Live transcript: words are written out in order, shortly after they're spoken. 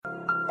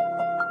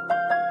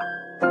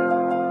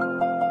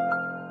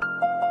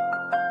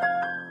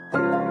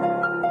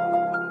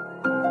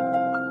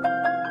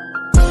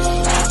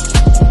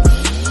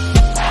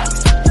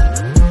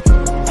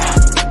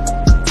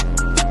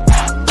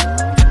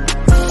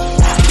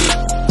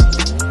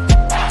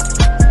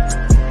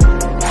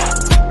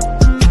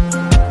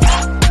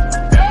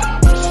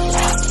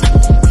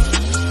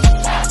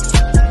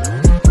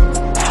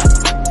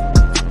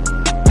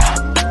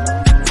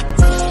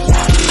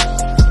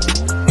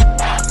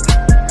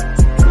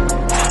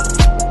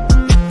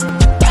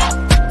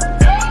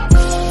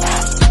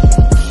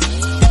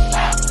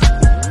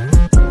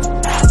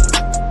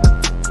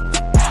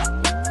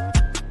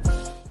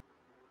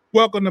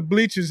Welcome to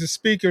Bleachers and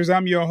Speakers.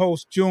 I'm your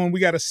host, June. We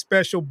got a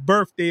special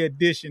birthday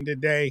edition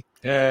today.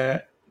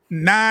 Yeah.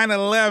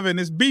 9/11.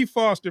 It's B.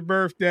 Foster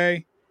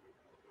birthday.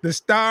 The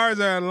stars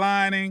are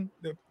aligning.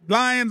 The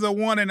Lions are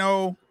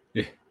 1-0.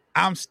 Yeah.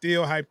 I'm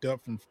still hyped up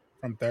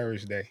from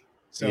Thursday.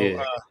 So,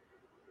 Yeah.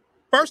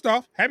 First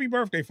off, happy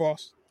birthday,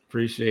 Foss.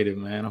 Appreciate it,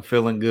 man. I'm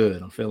feeling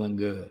good.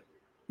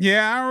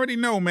 Yeah, I already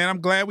know, man.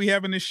 I'm glad we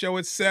having this show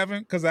at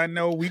 7 because I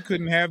know we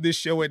couldn't have this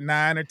show at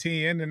 9 or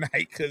 10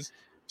 tonight because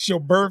it's your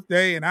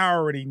birthday, and I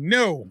already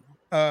know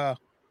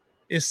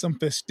it's some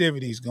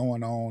festivities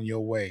going on your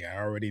way.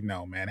 I already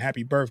know, man.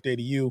 Happy birthday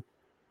to you.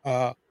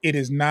 It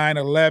is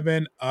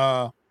 9/11.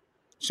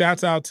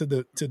 Shouts out to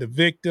the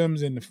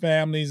victims and the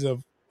families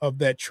of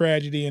that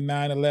tragedy in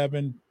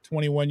 9/11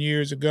 21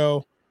 years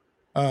ago.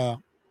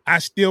 I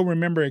still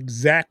remember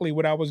exactly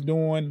what I was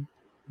doing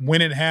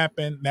when it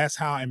happened. That's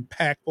how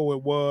impactful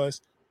it was.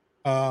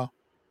 Uh,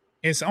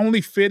 it's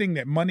only fitting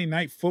that Monday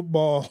Night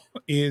Football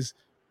is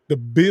the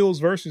Bills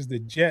versus the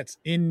Jets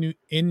on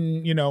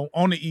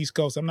the East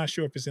Coast. I'm not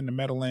sure if it's in the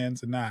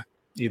Meadowlands or not.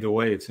 Either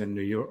way, it's in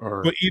New York But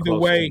or either close to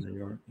way, New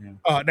York.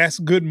 Yeah. that's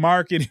good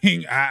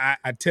marketing.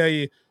 I tell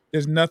you,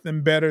 there's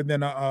nothing better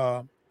than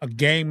a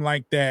game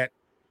like that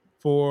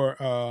for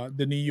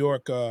the New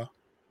York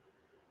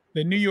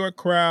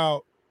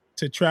crowd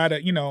to try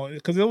to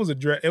because it was a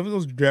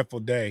dreadful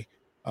day.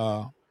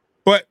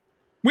 But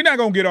we're not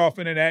gonna get off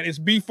into that. It's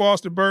B.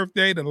 Foster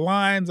birthday. The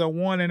Lions are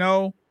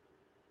 1-0,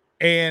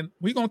 and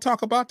we're gonna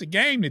talk about the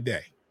game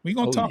today. We're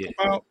gonna Oh talk yeah.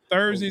 about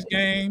Thursday's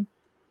game,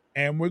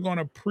 and we're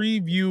gonna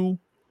preview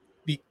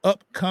the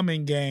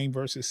upcoming game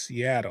versus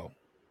Seattle.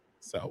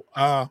 So,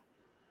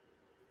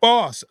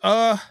 boss,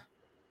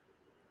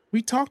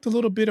 we talked a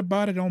little bit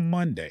about it on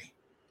Monday.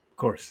 Of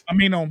course. I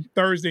mean, on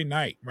Thursday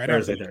night, right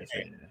after the game.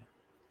 Yeah.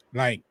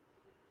 Like,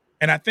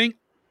 and I think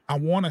I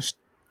want to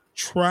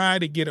try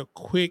to get a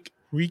quick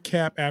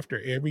recap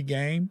after every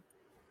game.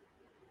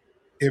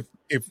 If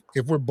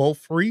we're both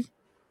free,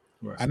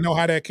 Right. I know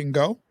how that can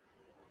go,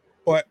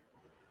 but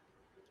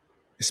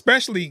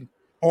especially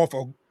off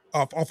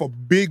a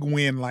big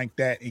win like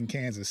that in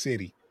Kansas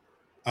City.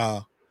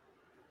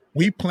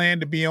 We plan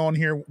to be on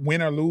here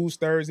win or lose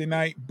Thursday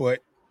night,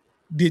 but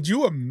did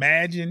you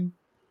imagine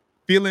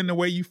feeling the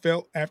way you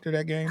felt after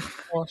that game?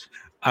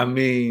 I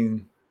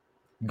mean,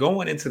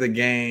 going into the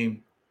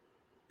game,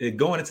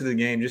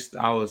 just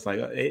I was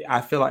like,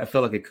 I felt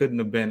like it couldn't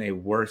have been a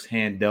worse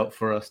hand dealt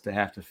for us to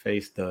have to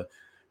face the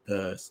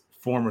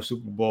former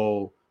Super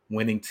Bowl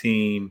winning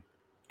team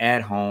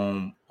at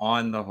home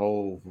on the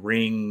whole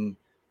ring,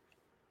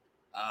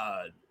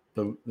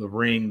 the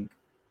ring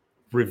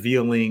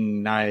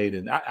revealing night.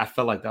 And I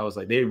felt like that was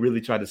like they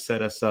really tried to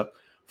set us up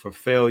for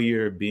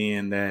failure,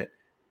 being that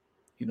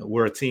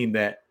we're a team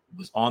that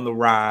was on the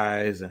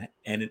rise and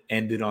it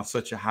ended on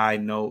such a high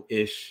note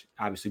ish.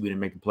 Obviously we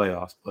didn't make the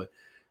playoffs, but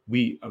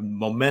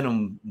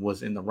momentum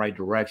was in the right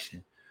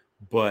direction.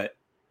 But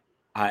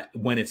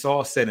when it's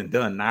all said and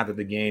done, now that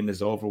the game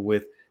is over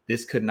with,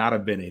 this could not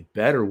have been a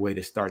better way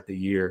to start the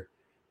year,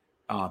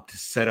 to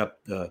set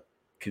up to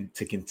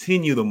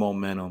continue the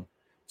momentum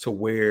to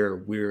where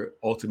we're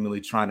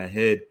ultimately trying to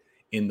head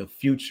in the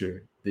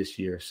future this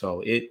year.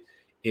 So it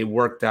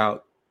worked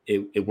out.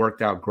 It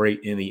worked out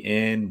great in the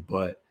end,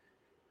 but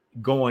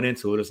going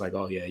into it, it's like,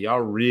 oh yeah,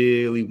 y'all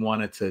really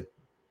wanted to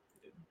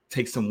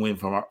take some win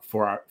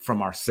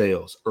from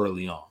ourselves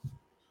early on.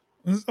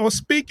 Oh,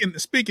 speaking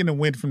of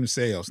win from the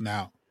sales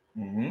now,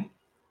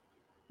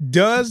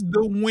 does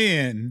the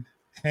win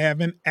have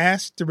an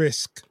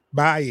asterisk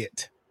by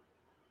it?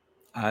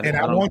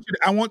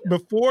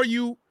 Before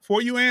you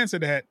answer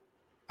that,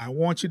 I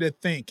want you to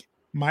think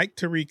Mike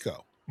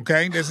Tirico.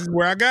 Okay, this is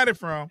where I got it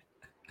from.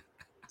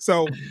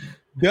 So,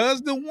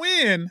 does the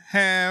win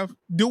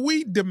do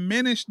we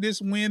diminish this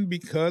win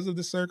because of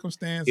the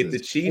circumstances? If the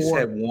Chiefs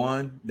had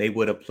won, they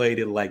would have played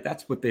it like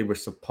that's what they were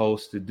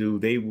supposed to do.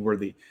 They were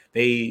the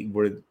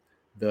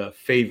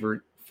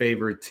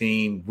favorite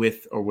team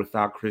with or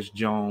without Chris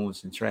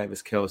Jones and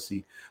Travis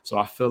Kelce. So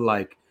I feel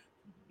like,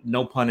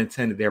 no pun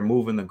intended, they're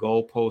moving the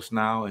goalpost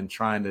now and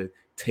trying to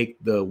take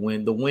the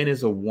win. The win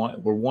is we're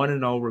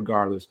 1-0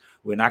 regardless.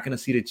 We're not going to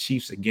see the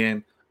Chiefs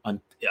again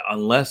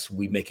unless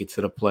we make it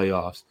to the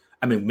playoffs.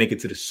 I mean, make it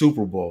to the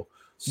Super Bowl.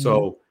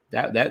 So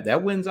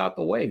that wins out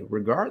the way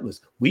regardless.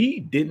 We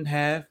didn't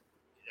have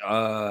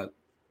Emmanuel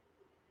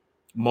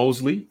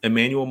Mosley,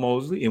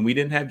 and we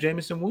didn't have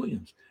Jameson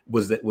Williams.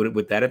 Would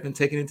that have been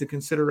taken into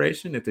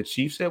consideration if the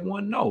Chiefs had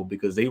won? No,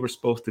 because they were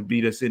supposed to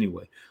beat us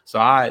anyway. So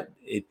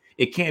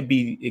it can't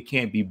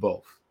be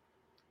both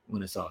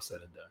when it's all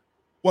said and done.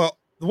 Well,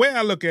 the way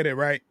I look at it,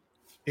 right,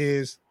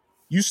 is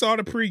you saw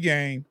the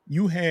pregame.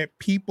 You had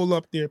people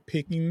up there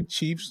picking the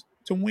Chiefs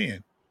to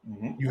win.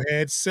 You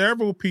had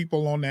several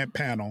people on that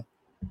panel.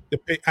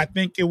 I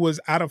think it was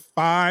out of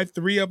 5,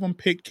 3 of them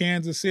picked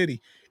Kansas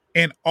City.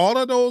 And all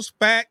of those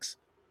facts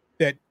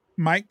that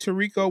Mike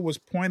Tirico was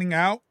pointing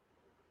out,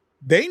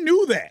 they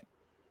knew that,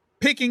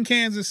 picking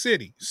Kansas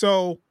City.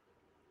 So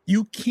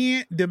you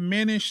can't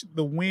diminish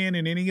the win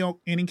in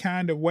any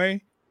kind of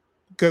way,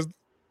 because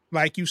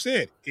like you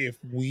said, if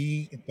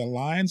the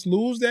Lions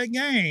lose that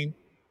game,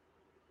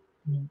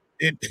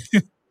 it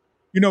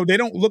they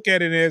don't look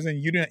at it as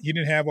and you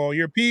didn't have all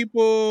your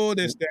people,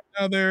 this, that,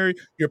 other.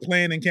 You're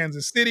playing in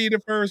Kansas City the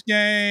first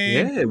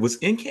game. Yeah, it was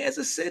in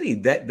Kansas City.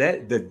 That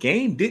the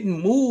game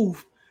didn't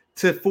move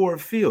to Ford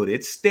Field.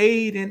 It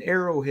stayed in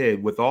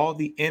Arrowhead with all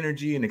the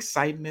energy and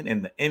excitement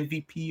and the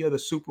MVP of the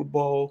Super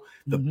Bowl,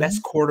 the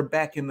best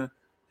quarterback in the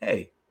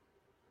hey,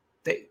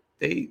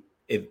 they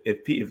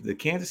if the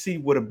Kansas City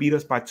would have beat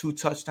us by 2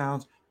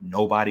 touchdowns,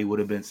 nobody would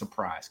have been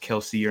surprised,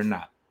 Kelsey or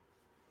not.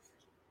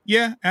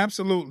 Yeah,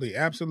 absolutely,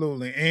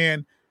 absolutely.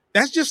 And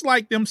that's just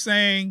like them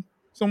saying,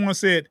 someone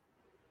said,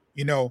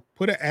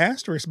 put an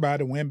asterisk by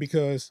the win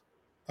because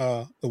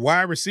the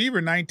wide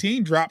receiver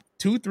 19 dropped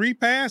 2-3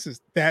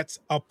 passes. That's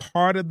a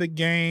part of the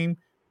game.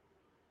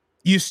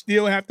 You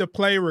still have to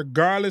play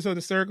regardless of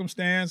the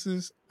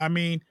circumstances. I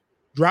mean,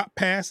 drop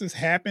passes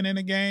happen in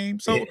a game.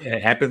 So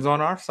It happens on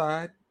our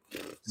side. We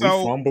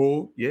so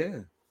fumbled.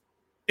 Yeah.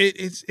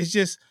 it's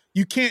just,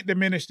 you can't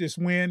diminish this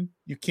win.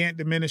 You can't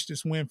diminish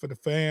this win for the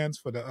fans,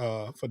 for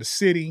the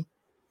city.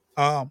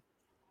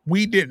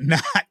 We did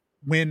not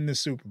win the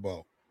Super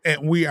Bowl,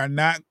 and we are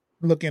not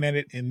looking at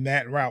it in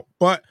that route.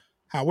 But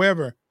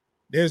however,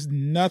 there's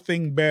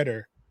nothing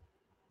better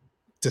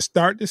to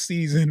start the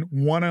season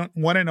one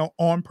and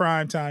on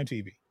primetime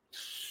TV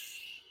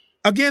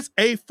against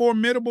a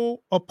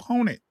formidable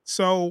opponent.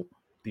 So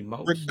The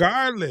most.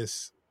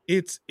 regardless,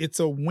 it's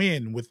a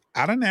win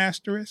without an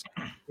asterisk.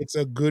 It's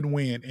a good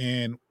win,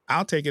 and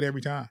I'll take it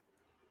every time.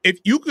 If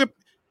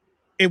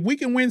we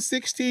can win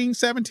 16,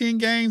 17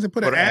 games and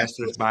put an Put an asterisk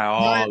asterisk by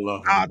behind it, all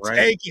of them, I'll right?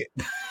 take it.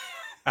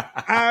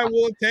 I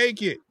will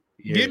take it.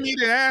 Yeah. Give me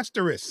the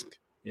asterisk.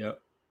 Yep.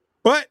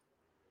 But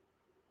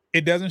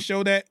it doesn't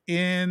show that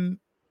in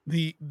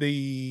the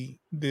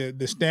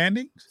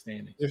standings.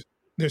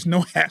 There's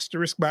no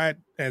asterisk by it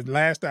as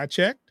last I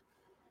checked.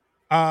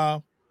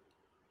 And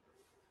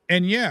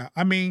yeah,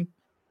 I mean,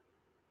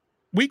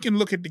 we can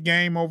look at the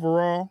game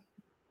overall.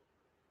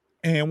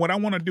 And what I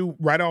want to do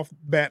right off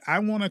bat, I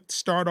want to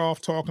start off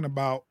talking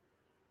about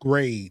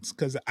grades,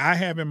 because I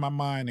have in my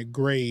mind a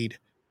grade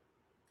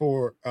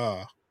for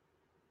I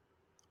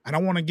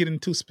don't want to get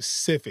into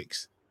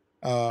specifics.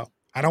 I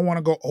don't want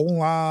to go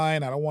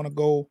O-line. I don't want to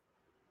go,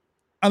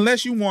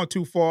 unless you want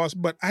to, Foss,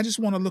 but I just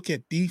want to look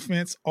at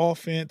defense,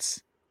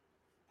 offense,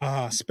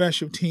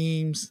 special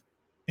teams,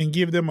 and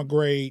give them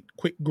a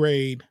quick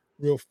grade,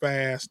 real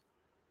fast.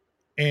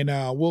 And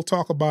we'll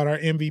talk about our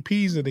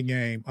MVPs of the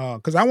game,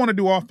 because I want to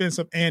do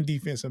offensive and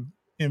defensive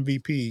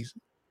MVPs.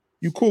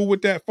 You cool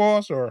with that,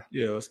 Foss? Or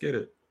Yeah, let's get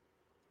it.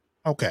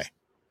 okay.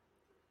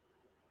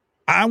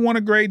 I want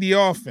to grade the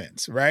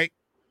offense, right?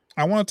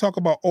 I want to talk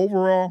about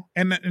overall.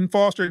 And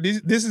Foster,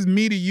 this is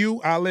me to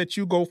you. I'll let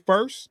you go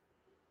first.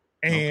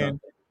 And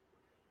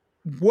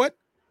what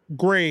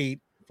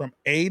grade from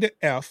A to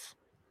F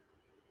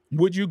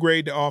would you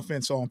grade the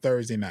offense on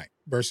Thursday night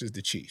versus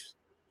the Chiefs?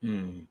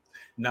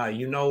 Now,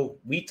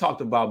 we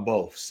talked about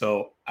both.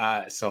 So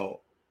I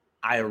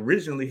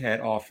originally had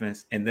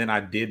offense, and then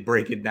I did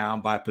break it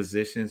down by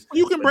positions.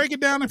 You can break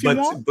it down if you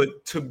want.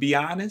 But to be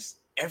honest,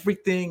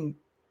 everything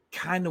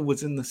kind of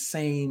was in the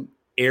same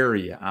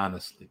area,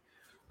 honestly.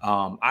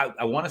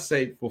 I want to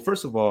say, well,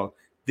 first of all,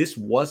 this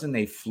wasn't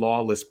a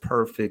flawless,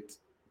 perfect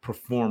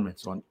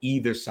performance on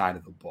either side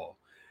of the ball.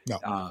 No.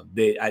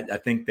 I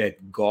think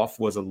that Goff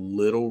was a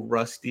little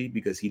rusty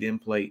because he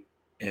didn't play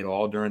at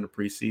all during the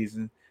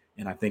preseason,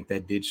 and I think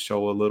that did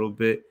show a little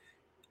bit.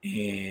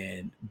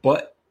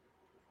 But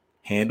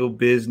handled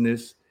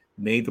business,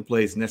 made the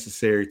plays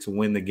necessary to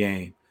win the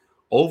game.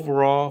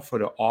 Overall, for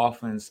the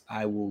offense,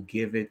 I will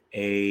give it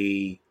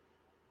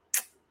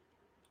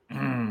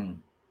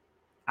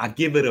I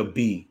give it a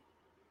B.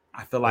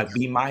 I feel like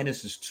B-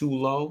 is too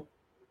low,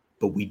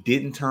 but we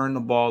didn't turn the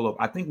ball up.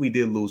 I think we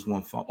did lose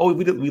one fumble. Oh,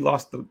 we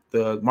lost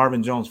the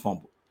Marvin Jones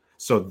fumble.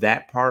 So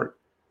that part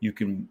you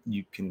can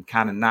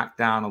kind of knock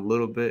down a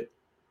little bit,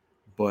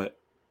 but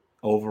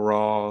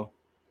overall,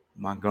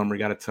 Montgomery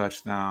got a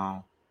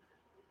touchdown.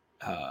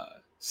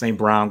 St.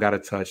 Brown got a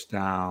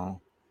touchdown,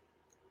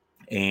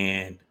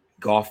 and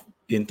Goff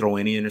didn't throw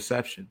any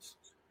interceptions.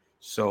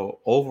 So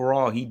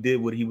overall, he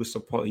did what he was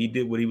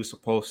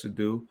supposed to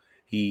do.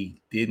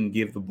 He didn't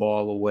give the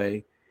ball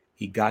away.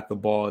 He got the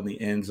ball in the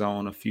end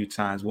zone a few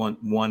times,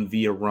 one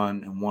via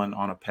run and one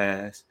on a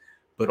pass.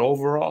 But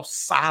overall,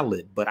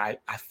 solid. But I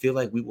feel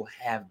like we will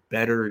have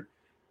better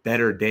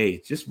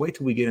days. Just wait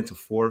till we get into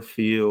Ford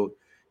Field.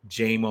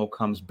 J-Mo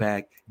comes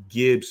back.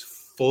 Gibbs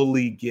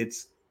fully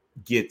gets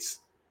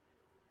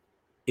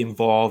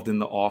involved in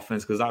the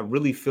offense, because I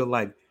really feel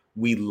like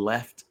we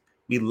left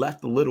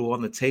a little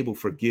on the table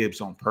for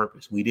Gibbs on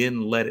purpose. We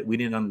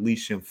didn't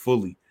unleash him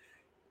fully.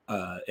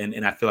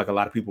 And I feel like a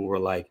lot of people were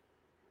like,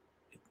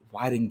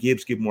 why didn't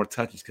Gibbs get more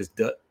touches?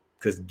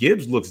 Because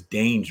Gibbs looks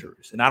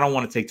dangerous. And I don't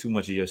want to take too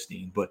much of your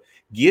steam, but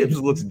Gibbs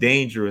looks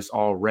dangerous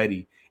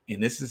already.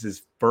 And this is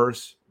his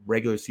first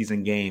regular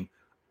season game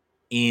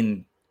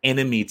in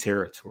enemy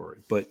territory.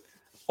 But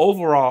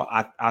overall,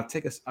 I'll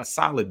take a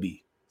solid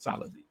B.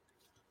 Solid B.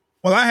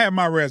 Well, I have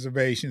my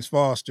reservations,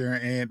 Foster,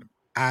 and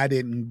I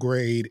didn't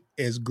grade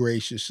as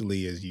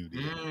graciously as you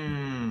did.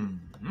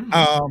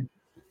 Um,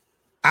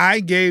 I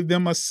gave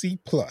them a C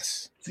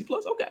plus. C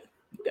plus, okay.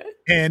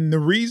 And the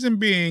reason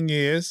being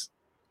is,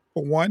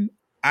 for one,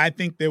 I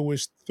think there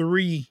was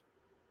 3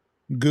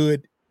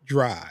 good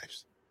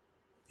drives.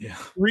 Yeah.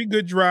 3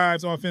 good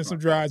drives, offensive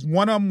drives.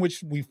 One of them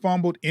which we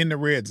fumbled in the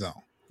red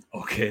zone.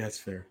 Okay, that's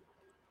fair.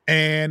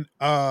 And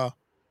I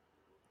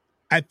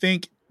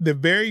think the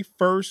very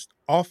first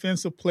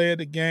offensive play of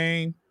the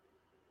game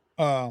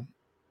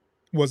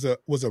was a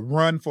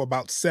run for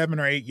about 7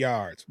 or 8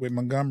 yards with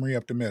Montgomery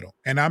up the middle.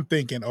 And I'm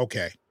thinking,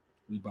 okay,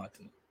 We about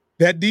to.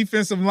 that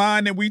defensive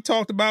line that we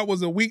talked about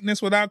was a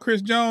weakness without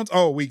Chris Jones.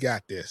 Oh, we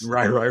got this.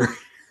 Right.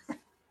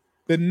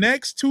 The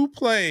next 2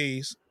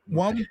 plays,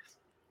 one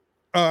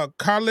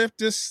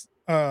Karlaftis,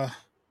 I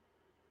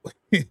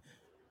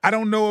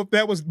don't know if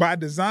that was by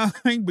design,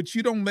 but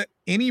you don't let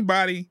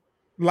anybody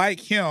like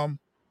him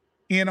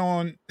in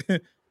on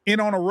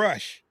a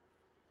rush.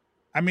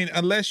 I mean,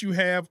 unless you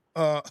have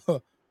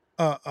a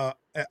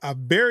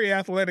very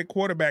athletic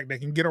quarterback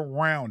that can get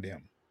around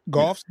him.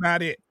 Goff's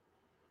not it.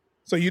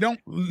 So you don't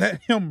let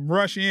him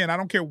rush in. I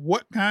don't care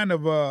what kind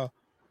of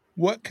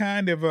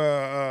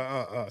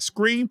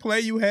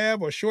screenplay you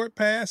have or short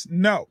pass.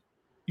 No,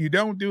 you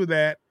don't do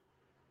that.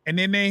 And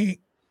then they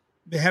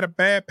had a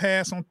bad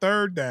pass on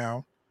 3rd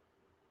down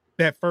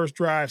that first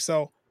drive.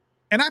 So,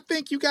 and I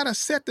think you got to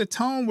set the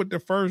tone with the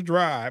first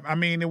drive. I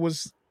mean, it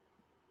was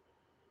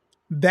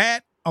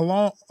that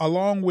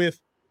along with,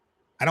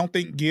 I don't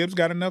think Gibbs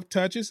got enough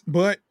touches,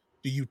 but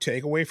do you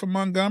take away from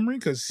Montgomery?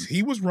 Because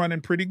he was running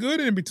pretty good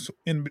in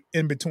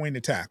between the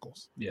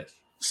tackles. Yes.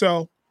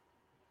 So,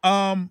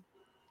 I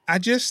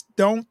just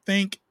don't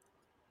think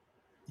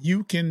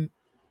you can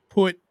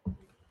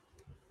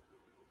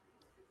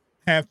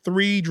have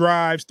 3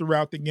 drives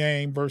throughout the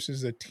game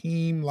versus a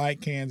team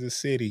like Kansas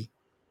City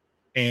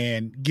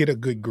and get a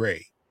good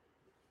grade.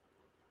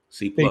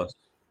 C plus.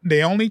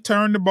 They only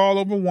turned the ball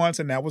over once,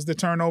 and that was the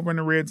turnover in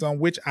the red zone,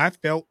 which I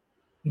felt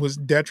was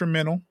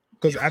detrimental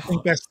because I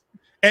think that's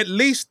at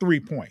least 3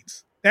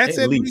 points. That's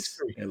at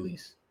least 3. At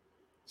least.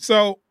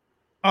 So,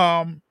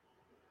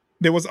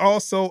 there was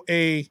also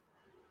a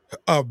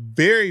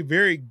very,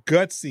 very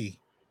gutsy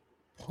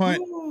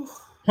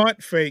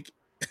punt fake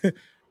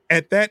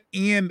at that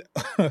end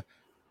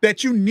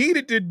that you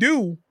needed to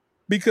do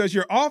because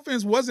your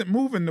offense wasn't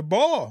moving the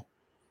ball.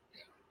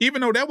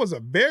 Even though that was a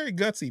very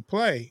gutsy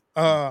play,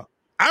 I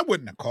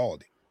wouldn't have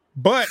called it,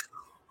 but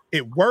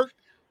it worked,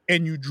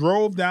 and you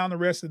drove down the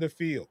rest of the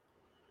field,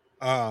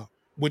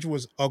 which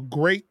was a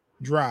great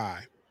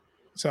drive.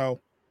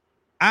 So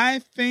I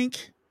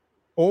think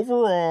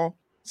overall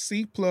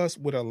C plus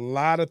with a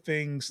lot of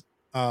things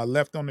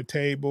left on the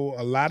table,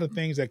 a lot of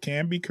things that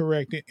can be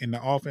corrected, and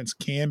the offense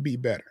can be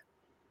better.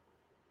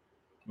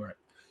 Right.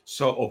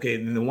 So, okay,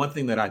 and the one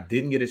thing that I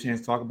didn't get a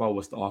chance to talk about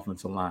was the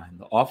offensive line.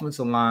 The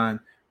offensive line,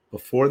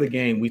 before the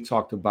game, we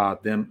talked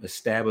about them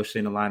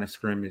establishing a line of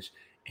scrimmage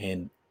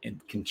and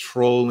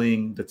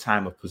controlling the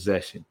time of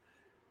possession.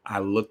 I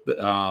looked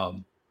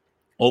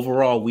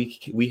overall,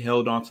 we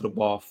held on to the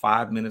ball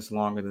 5 minutes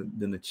longer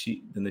than the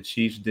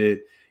Chiefs did,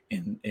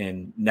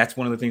 and that's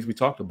one of the things we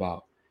talked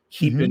about: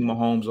 keeping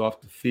Mahomes off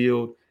the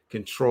field,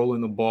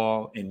 controlling the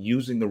ball, and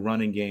using the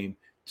running game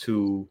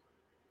to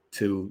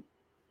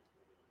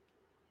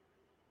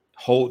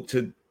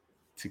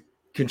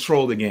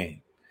control the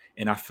game.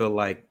 And I feel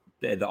like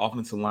the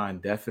offensive line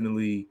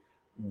definitely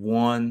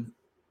won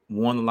the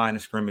line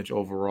of scrimmage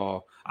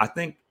overall. I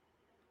think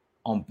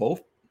the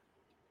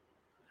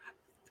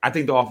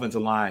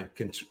offensive line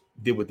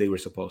did what they were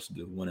supposed to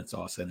do when it's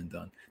all said and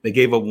done. They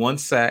gave up 1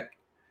 sack,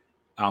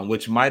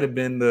 which might have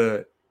been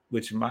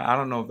I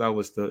don't know if that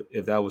was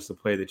the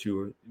play that you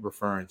were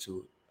referring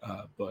to,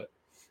 but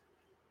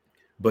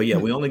yeah,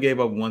 we only gave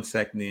up 1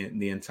 sack in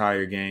the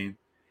entire game.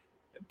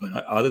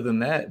 But other than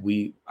that,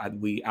 we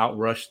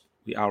outrushed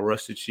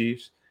the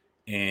Chiefs,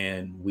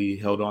 and we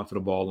held on to the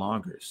ball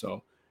longer.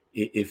 So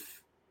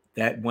if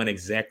that went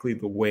exactly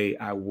the way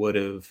I would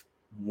have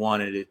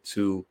wanted it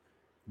to,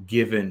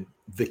 given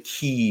the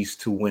keys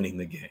to winning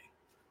the game.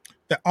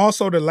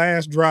 Also, the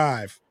last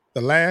drive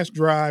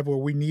where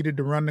we needed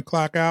to run the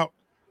clock out,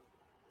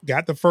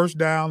 got the first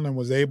down and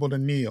was able to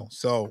kneel.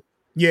 So,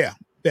 yeah,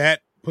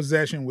 that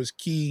possession was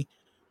key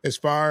as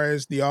far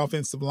as the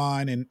offensive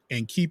line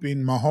and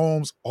keeping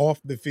Mahomes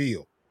off the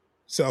field.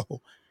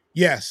 So,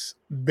 yes,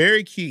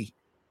 very key.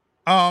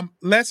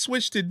 Let's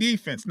switch to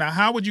defense. Now,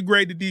 how would you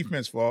grade the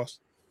defense, Foss?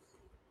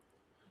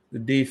 The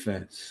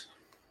defense.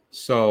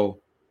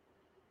 So,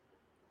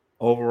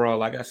 overall,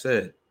 like I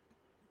said,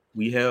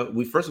 we held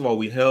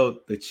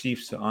the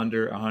Chiefs to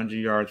under 100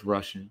 yards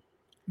rushing.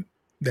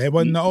 That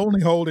wasn't the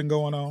only holding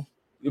going on.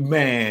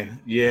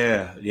 Man,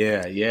 yeah. We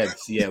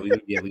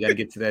got to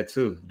get to that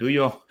too. Do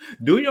your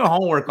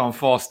homework on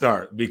false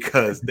start,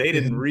 because they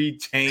didn't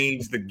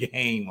change the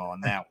game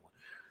on that one.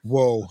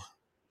 Whoa.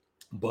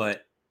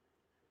 But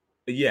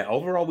yeah,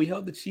 overall we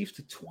held the Chiefs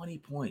to 20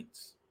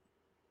 points.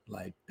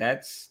 Like,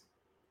 that's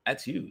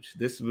That's huge.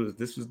 This was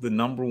the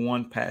number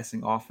one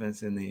passing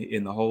offense in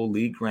the whole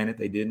league. Granted,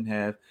 they didn't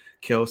have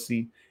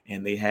Kelsey,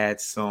 and they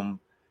had some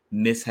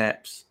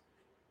mishaps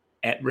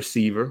at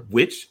receiver,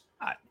 which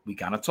we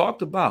kind of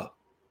talked about.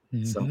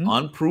 Some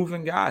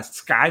unproven guys.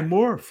 Sky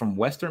Moore from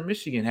Western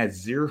Michigan had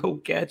 0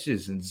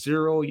 catches and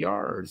 0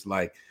 yards.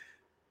 Like,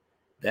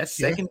 that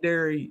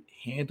secondary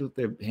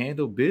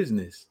handled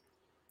business.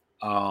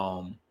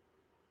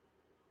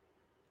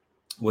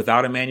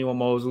 Without Emmanuel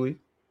Mosley,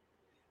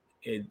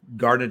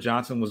 Gardner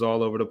Johnson was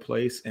all over the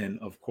place, and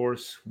of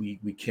course, we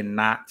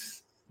cannot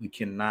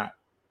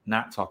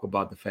not talk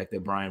about the fact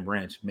that Brian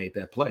Branch made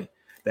that play.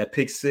 That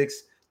pick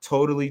six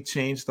totally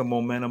changed the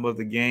momentum of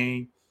the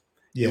game.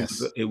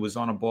 Yes, it was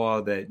on a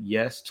ball that,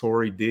 yes,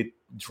 Torrey did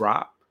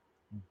drop,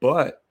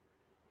 but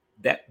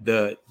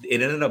it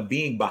ended up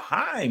being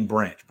behind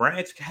Branch.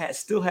 Branch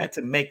still had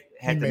to make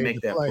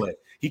that play.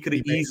 He could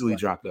have easily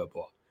dropped that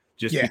ball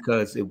just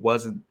because it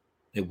wasn't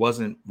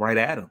right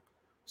at him.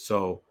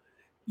 So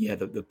yeah,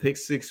 the pick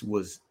six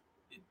was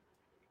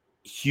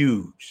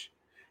huge.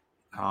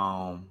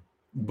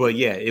 But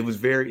yeah, it was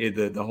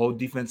the whole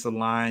defensive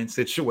line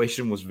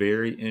situation was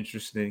very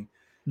interesting.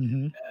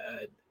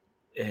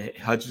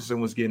 Hutchinson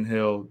was getting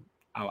held.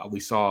 We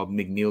saw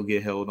McNeil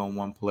get held on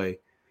one play.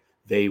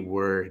 They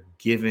were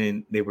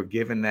given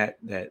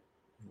that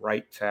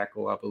right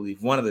tackle, I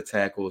believe, one of the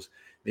tackles.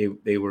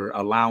 They were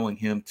allowing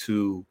him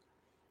to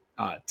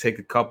take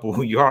a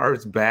couple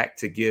yards back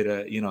to get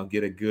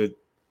a good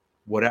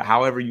whatever,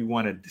 however you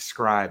want to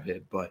describe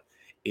it, but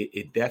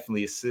it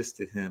definitely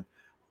assisted him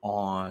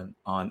on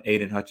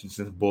Aiden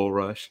Hutchinson's bull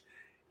rush.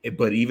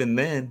 But even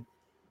then,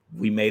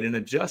 we made an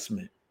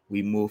adjustment.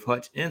 We moved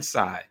Hutch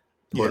inside,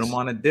 put him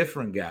on a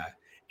different guy,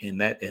 and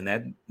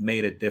that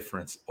made a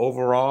difference.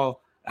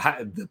 Overall,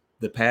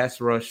 the pass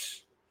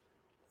rush,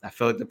 I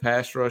feel like the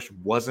pass rush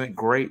wasn't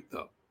great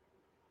though.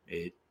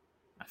 I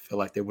feel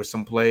like there were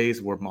some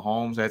plays where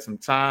Mahomes had some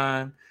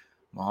time.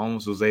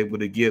 Mahomes was able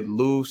to get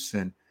loose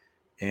and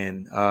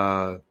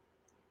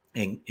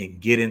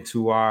get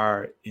into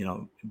our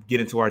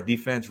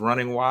defense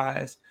running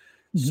wise.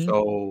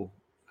 So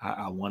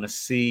I want to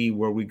see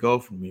where we go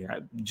from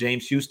here.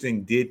 James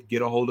Houston did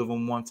get a hold of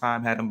him one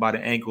time, had him by the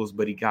ankles,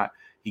 but he got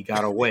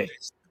away.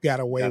 got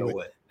away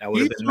with it. That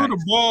would have been nice. He threw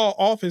the ball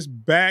off his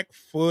back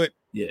foot.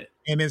 Yeah.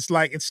 And it's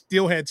like it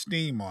still had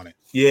steam on it.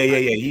 Yeah.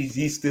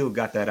 He still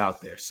got that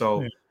out there.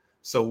 So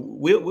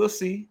we'll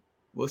see.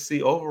 We'll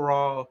see.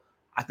 Overall,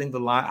 I think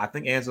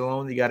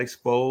Anzalone got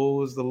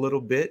exposed a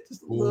little bit,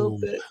 just a little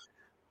bit.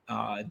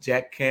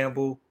 Jack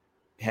Campbell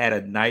had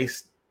a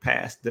nice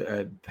pass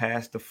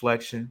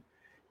deflection,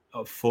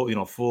 a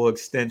full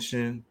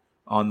extension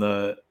on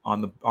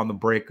the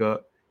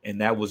breakup, and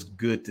that was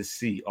good to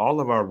see. All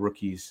of our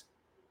rookies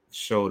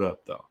showed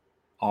up though.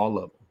 All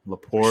of them.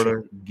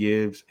 Laporta,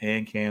 Gibbs,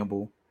 and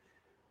Campbell.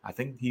 I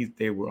think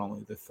they were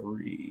only the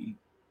 3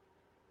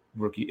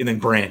 rookie, and then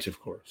Branch, of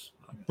course.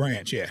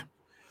 Branch, yeah,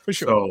 for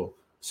sure.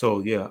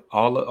 So yeah,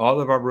 all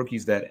of our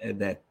rookies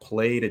that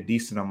played a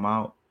decent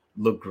amount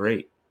look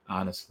great,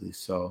 honestly.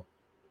 So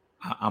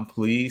I'm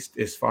pleased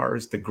as far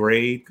as the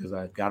grade, because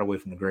I got away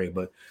from the grade,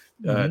 but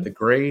the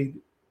grade.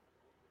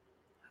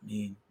 I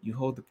mean, you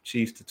hold the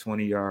Chiefs to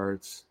 20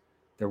 yards.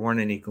 There weren't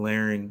any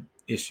glaring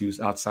issues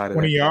outside of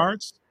 20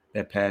 yards.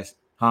 That pass.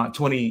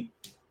 20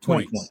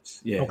 points.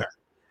 Yeah. Okay.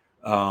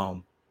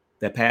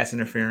 That pass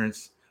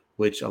interference,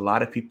 which a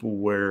lot of people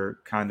were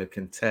kind of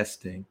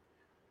contesting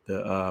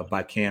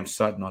by Cam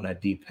Sutton on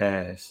that deep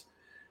pass.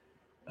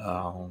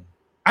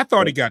 I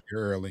thought he got there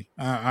early.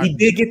 He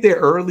did get there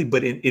early,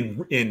 but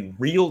in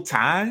real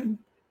time,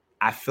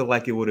 I feel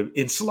like it would have,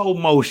 in slow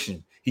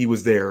motion, he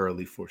was there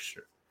early for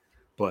sure.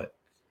 But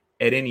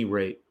at any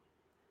rate,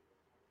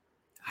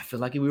 I feel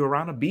like we were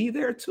around to be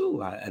there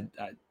too.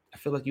 I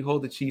feel like you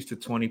hold the Chiefs to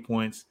 20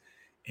 points,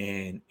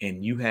 and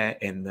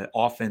the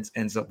offense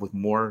ends up with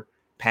more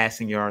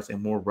passing yards and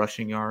more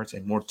rushing yards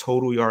and more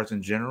total yards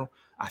in general.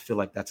 I feel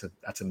like that's a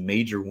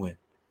major win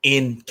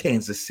in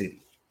Kansas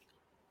City.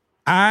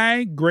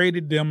 I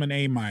graded them an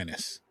A-.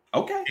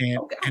 Okay.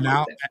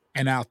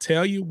 I'll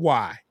tell you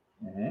why.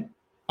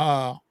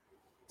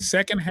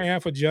 Second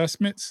half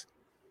adjustments.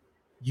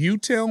 You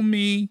tell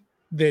me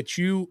that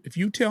if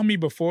you tell me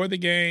before the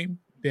game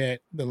that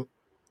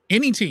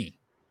any team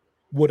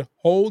would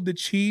hold the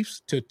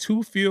Chiefs to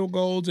 2 field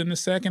goals in the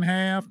second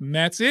half, and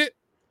that's it.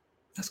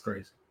 That's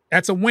crazy.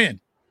 That's a win.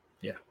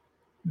 Yeah.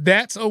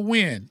 That's a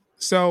win.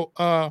 So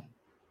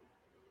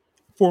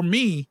for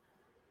me,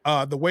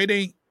 the way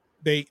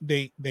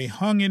they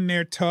hung in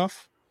there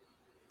tough,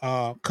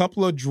 a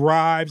couple of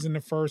drives in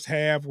the first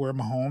half where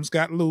Mahomes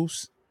got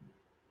loose.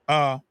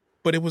 But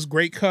it was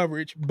great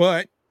coverage,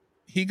 but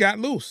he got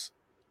loose.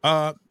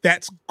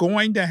 That's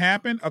going to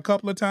happen a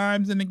couple of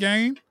times in the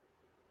game.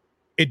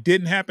 It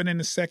didn't happen in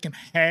the second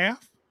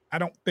half, I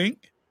don't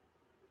think.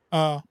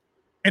 And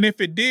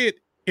if it did,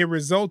 it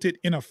resulted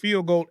in a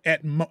field goal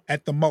at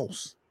the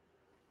most.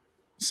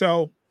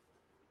 So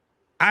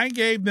I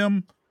gave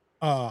them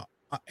a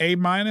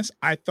A-.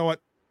 I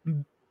thought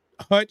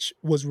Hutch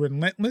was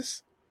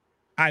relentless.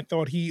 I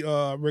thought he,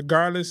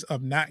 regardless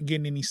of not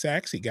getting any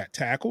sacks, he got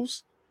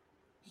tackles.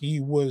 He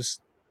was,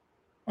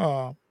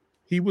 uh,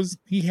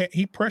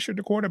 he pressured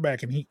the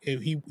quarterback, and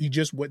he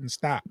just wouldn't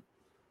stop.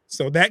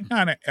 So that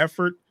kind of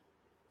effort,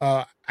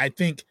 I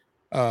think,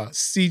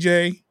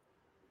 CJ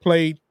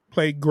played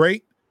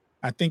great.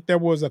 I think there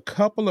was a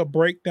couple of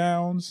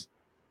breakdowns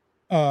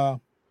uh,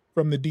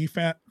 from the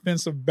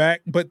defensive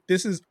back, but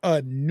this is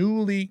a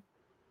newly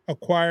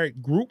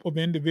acquired group of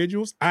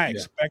individuals. I Yeah.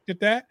 expected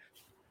that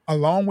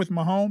along with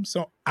Mahomes.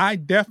 So I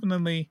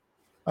definitely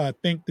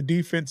think the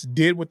defense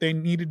did what they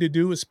needed to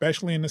do,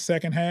 especially in the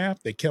second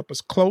half. They kept us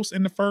close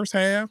in the first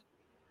half,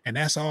 and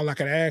that's all I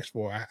could ask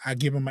for. I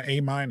give them an A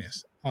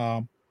minus.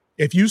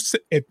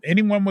 If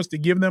anyone was to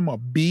give them a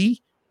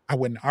B, I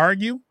wouldn't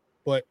argue.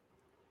 But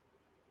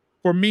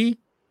for me,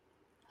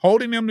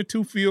 holding them to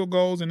 2 field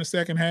goals in the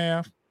second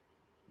half,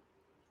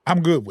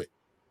 I'm good with.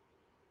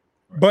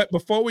 But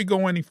before we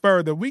go any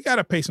further, we got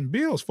to pay some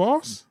bills,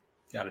 Foss.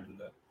 Got to do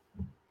that.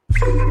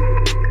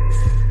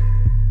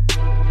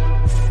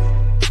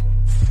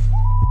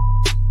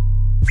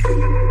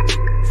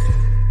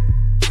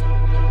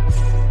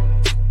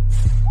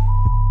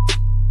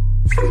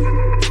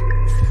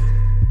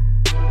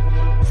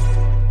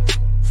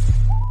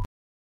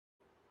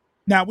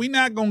 Now we're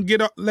not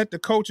gonna let the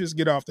coaches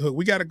get off the hook.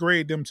 We got to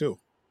grade them too.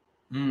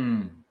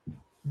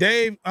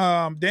 Dan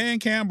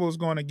Campbell is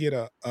going to get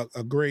a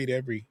grade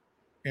every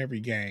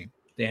game.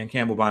 Dan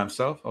Campbell by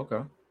himself?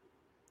 Okay.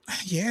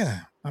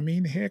 Yeah. I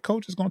mean, the head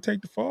coach is going to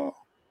take the fall.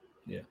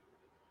 Yeah.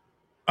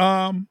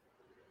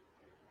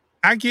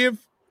 I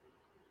give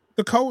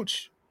the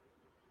coach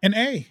an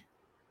A.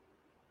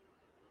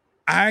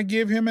 I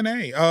give him an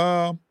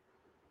A.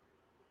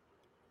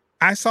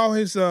 I saw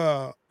his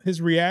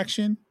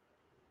reaction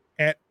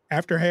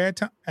after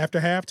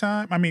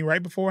halftime. I mean,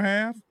 right before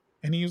half,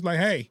 and he was like,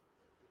 "Hey,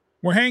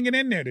 we're hanging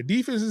in there. The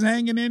defense is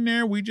hanging in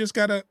there. We just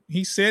gotta."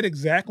 He said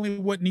exactly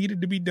what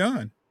needed to be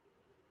done,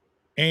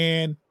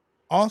 and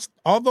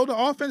although the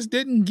offense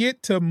didn't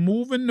get to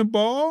moving the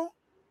ball,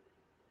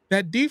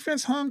 that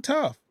defense hung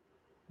tough,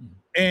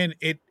 and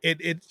it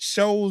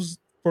shows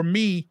for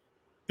me.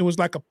 It was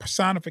like a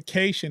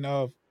personification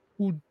of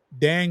who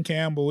Dan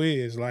Campbell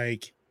is,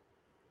 like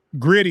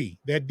gritty.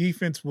 That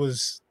defense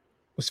was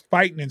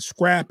fighting and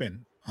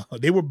scrapping.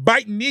 They were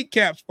biting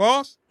kneecaps,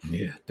 boss.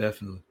 Yeah,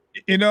 definitely.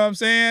 You know what I'm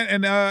saying?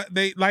 And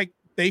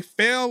they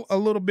fell a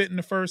little bit in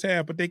the first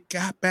half, but they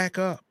got back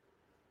up.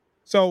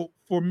 So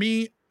for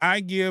me, I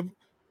give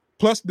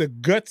plus the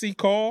gutsy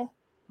call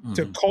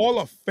to call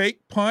a fake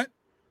punt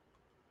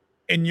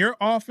in your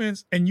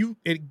offense, and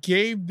it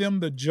gave them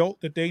the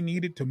jolt that they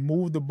needed to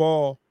move the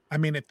ball. I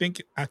mean, I think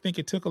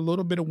it took a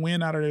little bit of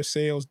wind out of their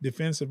sails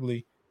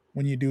defensively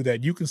when you do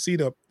that. You can see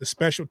the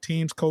special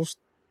teams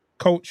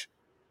coach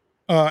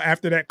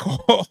after that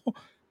call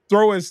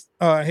throw his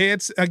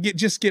heads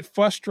get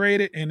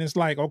frustrated, and it's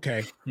like,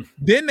 okay.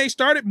 Then they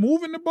started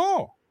moving the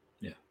ball.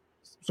 Yeah.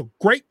 So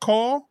great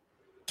call,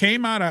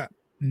 came out of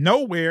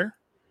nowhere.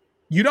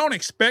 You don't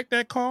expect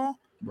that call.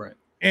 Right.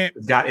 And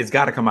it's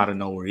got to come out of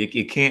nowhere.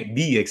 It can't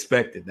be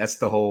expected. That's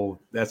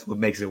what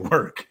makes it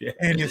work. Yeah.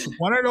 And it's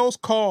one of those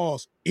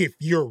calls, if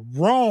you're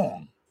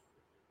wrong,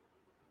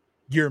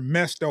 you're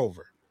messed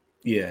over.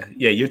 Yeah.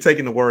 You're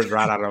taking the words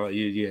right out of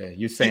you. Yeah,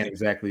 you're saying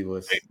exactly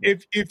what's.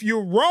 If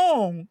you're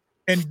wrong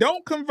and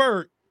don't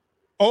convert,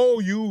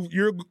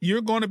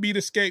 you're going to be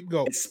the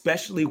scapegoat.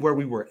 Especially where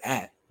we were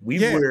at. We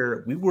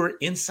were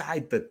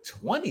inside the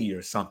 20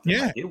 or something.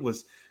 Yeah, like it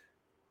was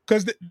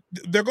because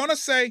they're going to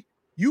say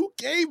you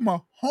gave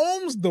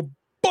Mahomes the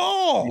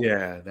ball.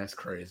 Yeah, that's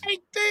crazy.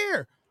 Right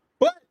there.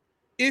 But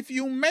if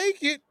you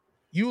make it,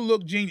 you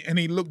look genius, and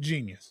he looked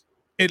genius.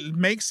 It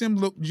makes him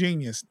look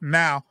genius.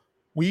 Now,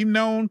 we've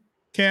known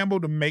Campbell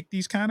to make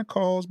these kind of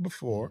calls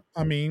before.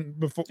 I mean,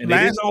 before and it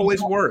didn't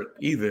always work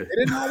either. It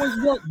didn't always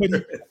work,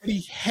 but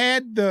he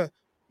had the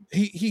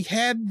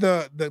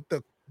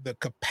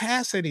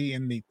capacity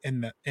and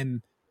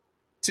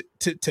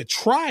to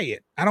try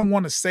it. I don't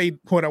want to say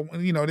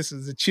this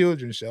is a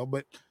children's show,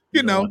 but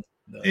you know,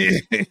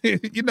 he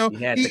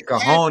had the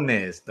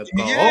cojones.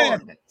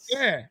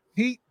 Yeah.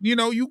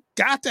 You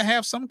got to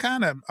have some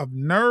kind of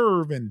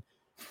nerve and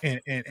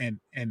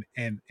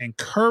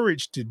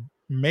courage to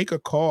make a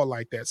call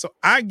like that. So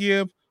I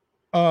give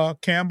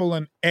Campbell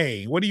an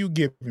A. What do you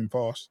give him,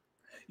 Foss?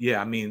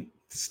 Yeah, I mean,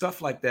 stuff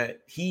like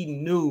that. He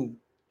knew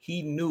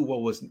we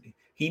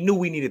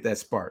needed that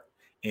spark,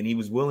 and he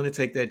was willing to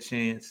take that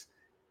chance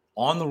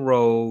on the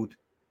road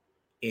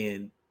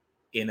in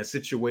a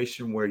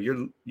situation where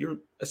you're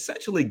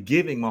essentially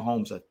giving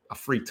Mahomes a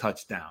free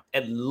touchdown,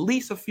 at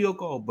least a field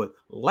goal, but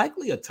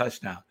likely a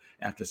touchdown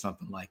after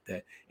something like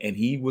that. And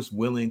he was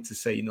willing to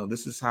say,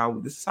 this is how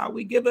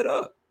we give it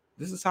up.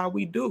 This is how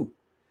we do.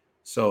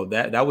 So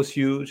that was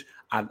huge.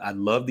 I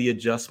love the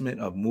adjustment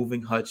of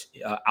moving Hutch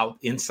out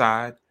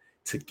inside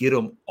to get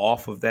him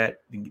off of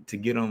that, to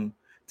get him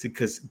to,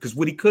 because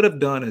what he could have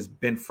done is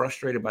been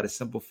frustrated by the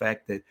simple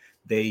fact that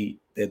the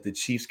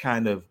Chiefs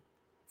kind of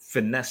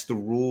finesse the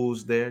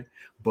rules there,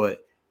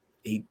 but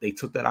they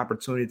took that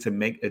opportunity to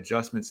make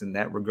adjustments in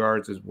that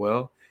regards as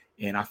well.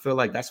 And I feel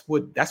like that's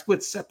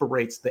what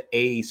separates the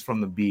A's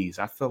from the B's.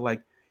 I feel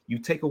like you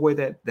take away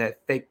that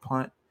fake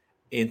punt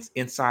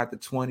inside the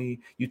 20,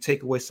 you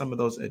take away some of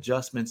those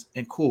adjustments,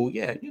 and cool,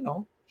 yeah,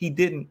 he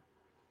didn't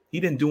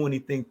do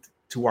anything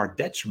to our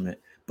detriment.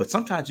 But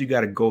sometimes you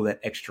got to go that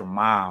extra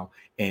mile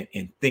and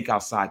think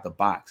outside the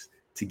box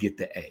to get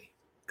the A.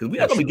 Because we're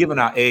not going to be giving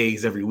out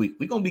A's every week.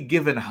 We're going to be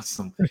giving out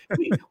some,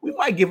 we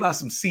might give out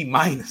some C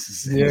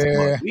minuses.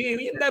 Yeah.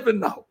 You never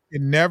know. You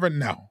never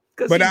know.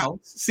 Because,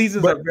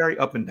 seasons are very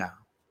up and down.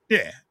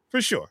 Yeah,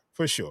 for sure.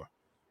 For sure.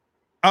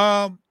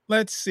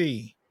 Let's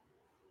see.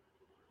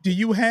 Do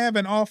you have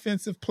an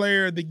offensive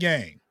player of the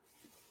game?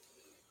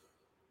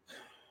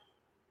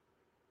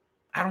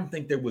 I don't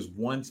think there was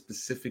one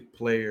specific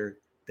player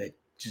that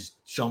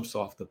just jumps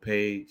off the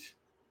page.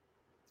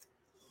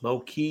 Low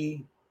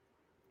key,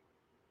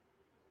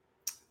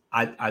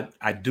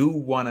 I do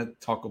want to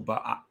talk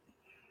about.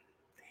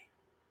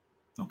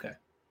 Okay,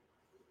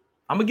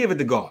 I'm gonna give it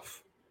to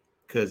Goff,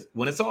 because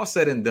when it's all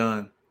said and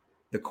done,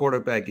 the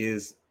quarterback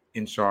is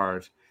in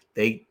charge.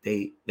 They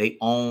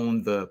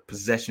own the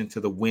possession to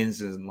the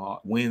wins and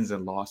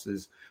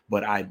losses.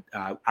 But I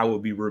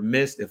would be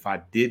remiss if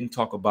I didn't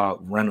talk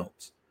about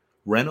Reynolds.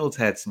 Reynolds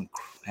had some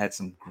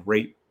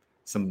great,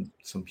 some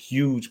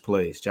huge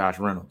plays. Josh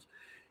Reynolds,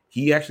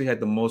 he actually had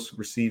the most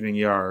receiving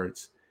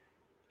yards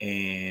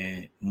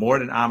and more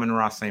than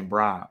Amon-Ra St.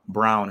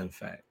 Brown, in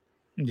fact.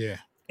 Yeah.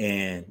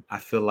 And I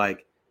feel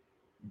like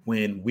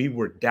when we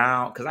were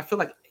down, because I feel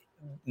like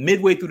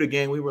midway through the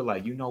game, we were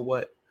like, you know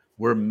what?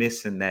 We're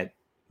missing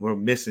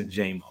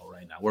J-Mo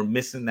right now. We're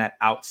missing that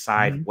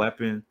outside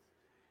weapon.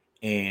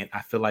 And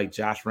I feel like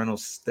Josh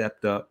Reynolds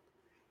stepped up.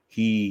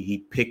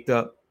 He picked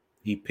up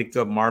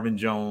Marvin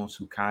Jones,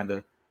 who kind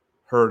of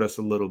hurt us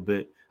a little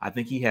bit. I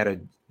think he had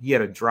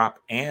a drop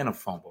and a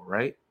fumble,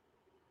 right?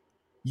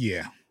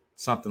 Yeah.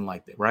 Something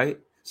like that, right?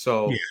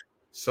 So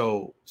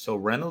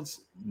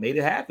Reynolds made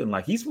it happen.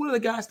 Like, he's one of the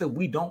guys that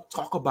we don't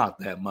talk about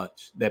that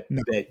much. That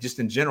just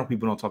in general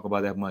people don't talk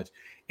about that much.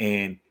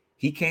 And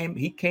he came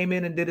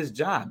in and did his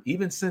job.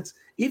 Even since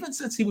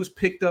he was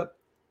picked up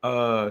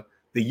the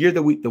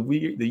year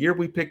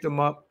we picked him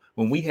up,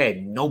 when we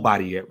had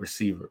nobody at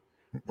receiver.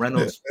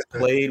 Reynolds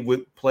played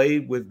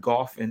with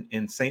Goff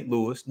in St.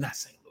 Louis, not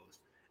St. Louis,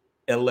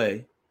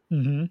 LA.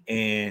 Mm-hmm.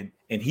 And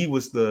he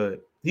was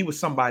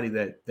somebody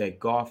that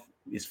Goff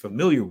is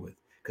familiar with,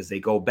 because they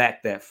go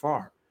back that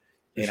far.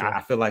 And sure.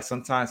 I feel like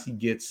sometimes he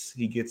gets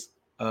his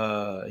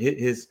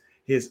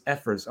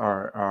efforts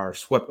are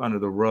swept under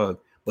the rug,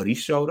 but he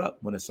showed up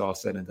when it's all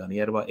said and done. He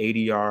had about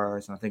 80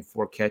 yards and I think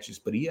 4 catches,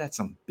 but he had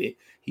some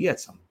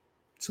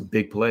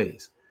big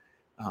plays.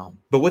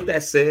 But with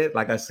that said,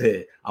 like I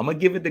said, I'm gonna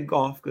give it to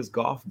Goff, because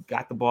Goff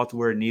got the ball to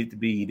where it needed to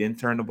be. He didn't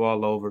turn the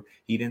ball over.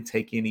 He didn't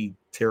take any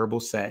terrible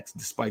sacks,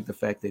 despite the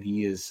fact that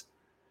he is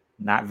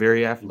not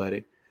very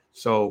athletic.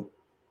 So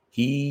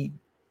he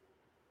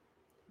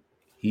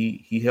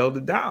held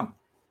it down.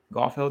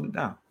 Goff held it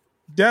down.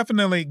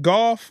 Definitely,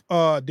 Goff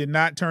did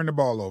not turn the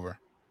ball over.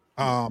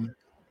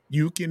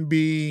 You can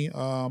be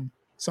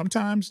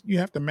sometimes you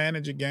have to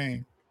manage a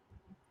game.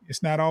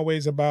 It's not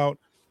always about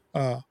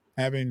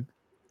having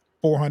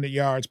 400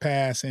 yards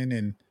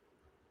passing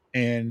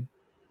and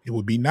it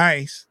would be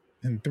nice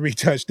and 3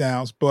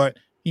 touchdowns, but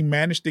he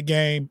managed the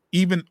game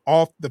even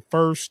off the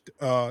first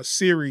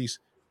series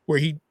where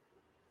he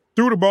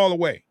threw the ball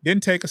away,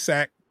 didn't take a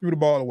sack, threw the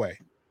ball away,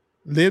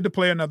 lived to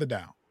play another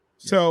down.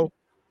 So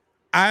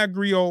I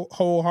agree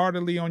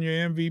wholeheartedly on your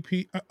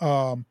MVP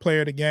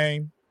player of the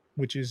game,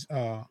 which is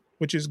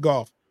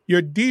Goff.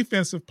 Your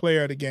defensive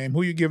player of the game,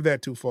 who you give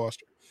that to,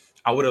 Foster?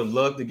 I would have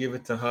loved to give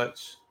it to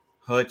Hutch.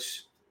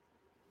 Hutch,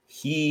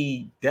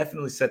 he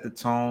definitely set the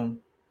tone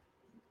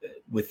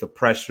with the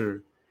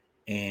pressure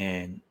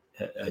and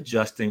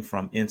adjusting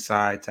from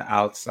inside to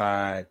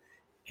outside,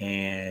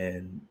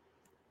 and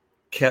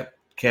kept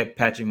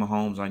Patrick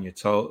Mahomes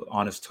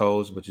on his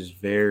toes, which is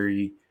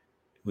very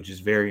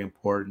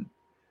important.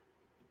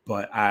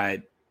 But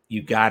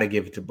you got to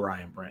give it to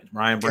Brian Branch.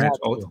 Brian Branch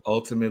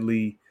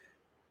ultimately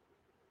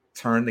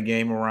turned the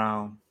game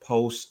around.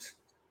 Post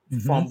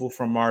fumble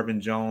from Marvin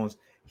Jones,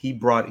 he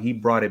brought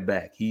it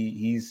back.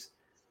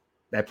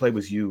 That play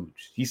was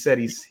huge. He said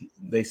he's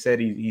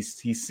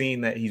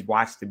seen that, he's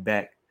watched it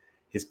back,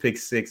 his pick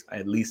six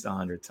at least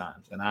 100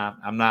 times, and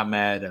I'm not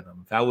mad at him.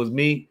 If that was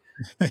me,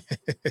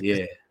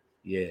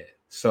 yeah.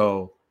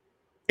 So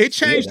it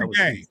changed the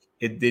game.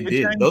 It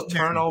did. Those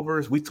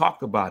turnovers, we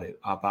talked about it,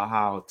 about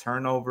how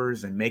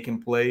turnovers and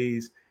making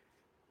plays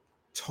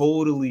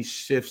totally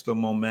shifts the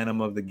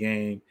momentum of the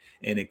game,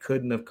 and it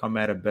couldn't have come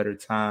at a better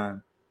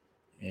time.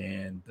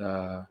 And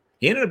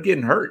he ended up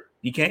getting hurt.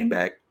 He came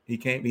back. He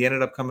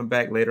ended up coming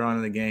back later on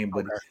in the game,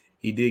 but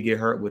he did get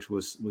hurt, which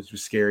was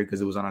scary because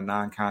it was on a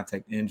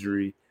non-contact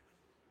injury.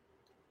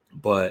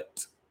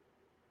 But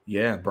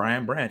yeah,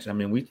 Brian Branch. I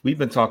mean, we've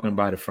been talking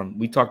about it from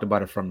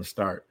the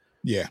start.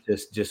 Yeah,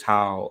 just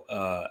how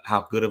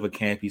good of a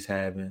camp he's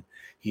having.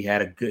 he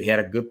had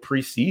a good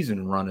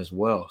preseason run as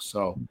well.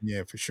 So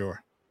yeah, for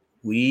sure.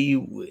 Could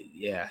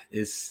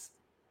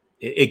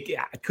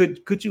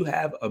you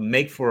have a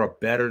make for a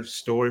better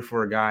story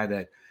for a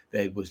guy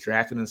that was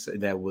drafted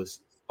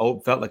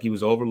felt like he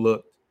was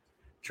overlooked,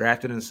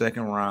 drafted in the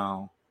second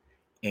round,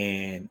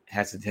 and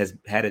has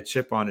had a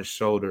chip on his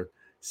shoulder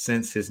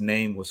since his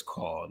name was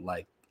called,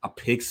 like a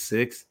pick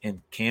six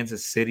in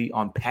Kansas City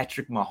on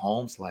Patrick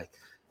Mahomes. Like,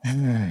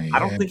 I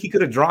don't think he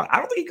could have drawn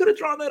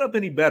that up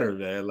any better,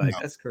 man. Like,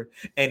 that's crazy.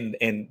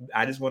 And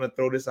I just want to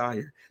throw this out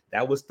here.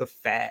 That was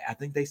I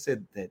think they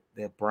said that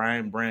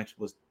Brian Branch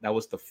was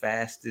the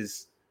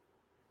fastest,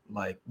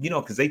 like,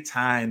 because they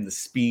timed the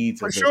speeds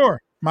for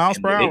sure, miles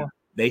per hour.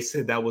 They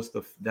said that was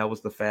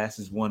the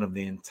fastest one of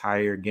the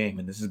entire game.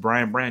 And this is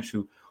Brian Branch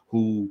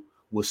who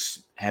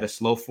had a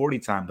slow 40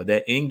 time, but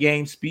that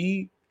in-game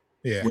speed,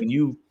 when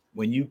you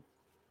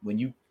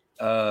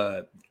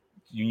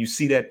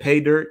see that pay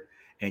dirt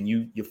and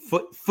you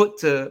foot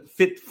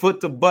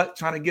to butt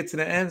trying to get to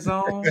the end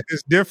zone,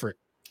 it's different.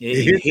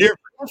 It hit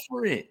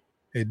different.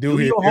 Do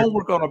your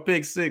homework on a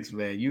pick six,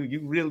 man.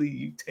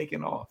 You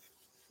taking off.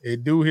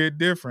 It do hit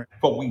different.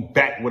 But we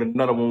back with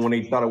another one when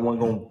they thought it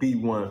wasn't gonna be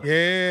one.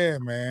 Yeah,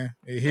 man.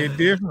 It hit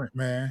different,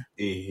 man.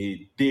 It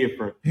hit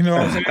different. You know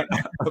what I'm saying?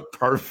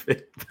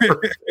 Perfect.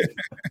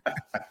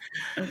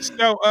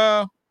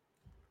 So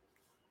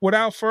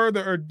without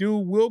further ado,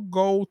 we'll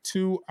go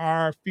to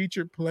our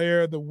featured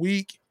player of the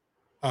week.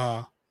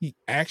 He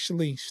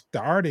actually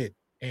started,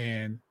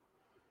 and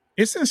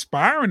it's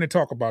inspiring to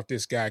talk about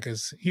this guy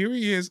because here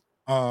he is,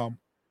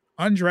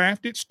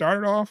 undrafted,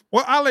 started off.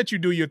 Well, I'll let you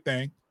do your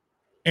thing.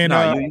 And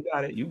you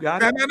got it. You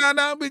got it.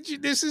 No. But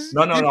this is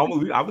no.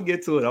 I'm gonna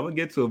get to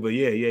it. But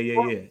yeah.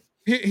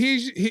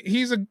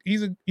 He's a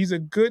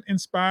good,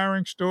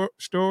 inspiring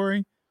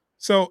story.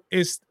 So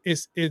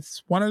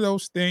it's one of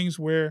those things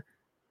where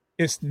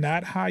it's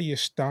not how you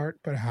start,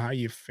 but how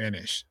you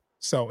finish.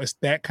 So it's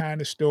that kind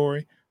of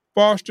story.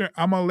 Foster,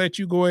 I'm gonna let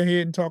you go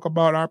ahead and talk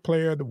about our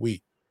player of the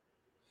week.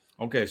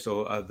 Okay,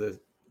 so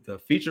the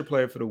feature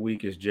player for the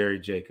week is Jerry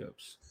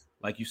Jacobs.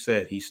 Like you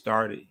said, he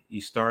started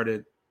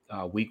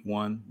week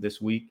 1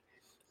 this week,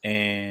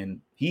 and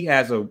he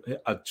has a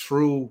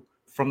true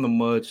from the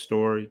mud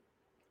story.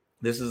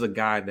 This is a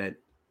guy that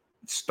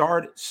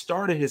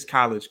started his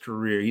college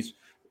career. He's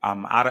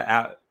out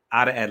of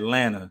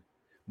Atlanta,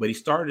 but he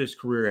started his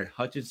career at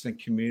Hutchinson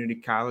Community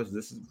College.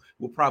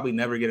 We'll probably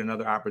never get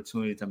another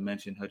opportunity to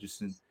mention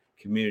Hutchinson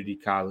Community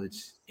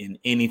College in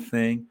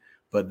anything,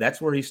 but that's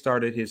where he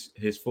started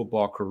his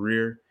football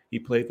career. He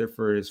played there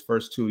for his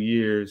first 2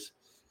 years,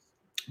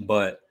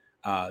 but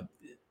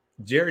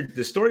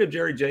the story of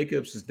Jerry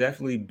Jacobs has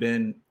definitely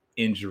been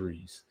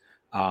injuries.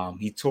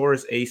 He tore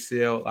his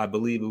ACL. I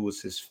believe it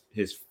was his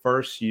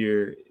first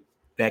year,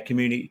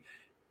 the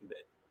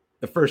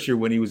first year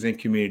when he was in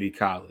community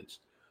college.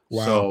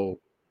 Wow. So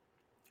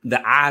the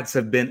odds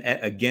have been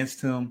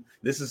against him.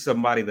 This is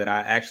somebody that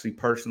I actually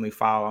personally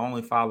follow. I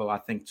only follow, I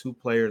think, 2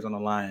 players on the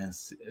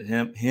Lions,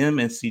 him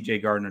and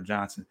CJ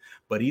Gardner-Johnson.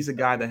 But he's a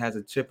guy that has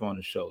a chip on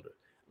his shoulder.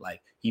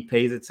 Like, he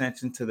pays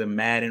attention to the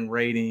Madden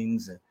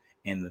ratings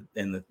and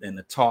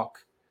the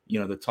talk,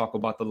 the talk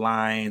about the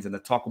Lions and the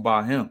talk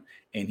about him.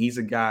 And he's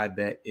a guy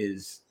that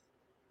is,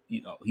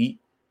 he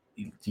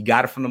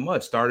got it from the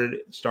mud. Started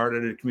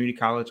at community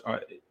college,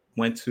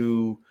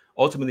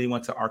 ultimately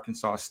went to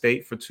Arkansas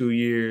State for 2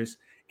 years,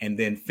 and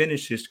then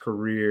finished his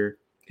college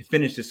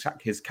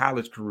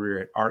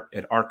career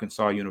at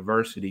Arkansas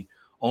University.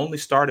 Only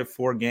started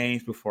 4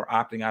 games before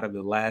opting out of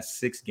the last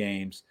 6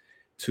 games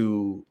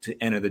to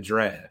enter the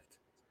draft.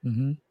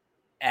 Mm-hmm.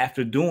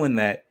 After doing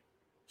that,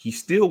 he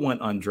still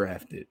went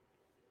undrafted,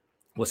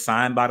 was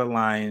signed by the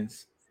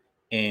Lions,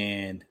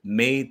 and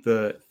made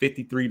the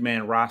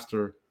 53-man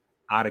roster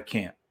out of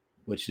camp,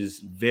 which is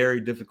very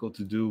difficult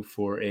to do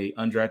for a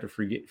undrafted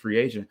free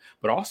agent,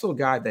 but also a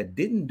guy that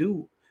didn't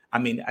do. I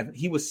mean,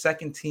 he was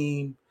second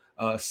team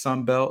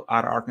Sun Belt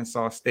out of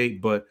Arkansas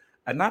State, but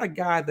not a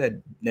guy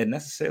that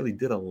necessarily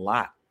did a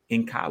lot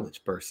in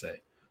college per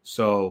se.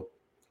 So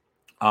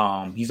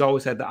he's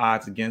always had the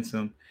odds against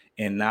him,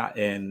 and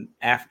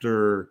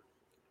after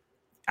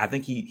I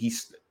think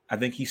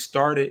he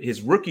started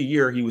his rookie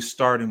year. He was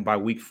starting by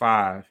week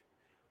 5,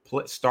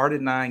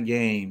 started 9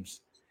 games,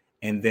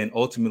 and then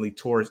ultimately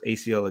tore his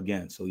ACL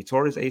again. So he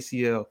tore his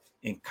ACL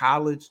in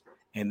college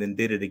and then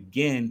did it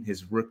again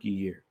his rookie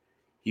year.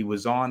 He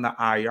was on the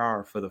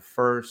IR for the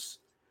first,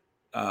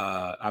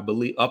 I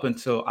believe, up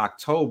until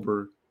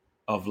October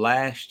of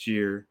last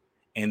year.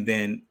 And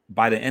then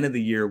by the end of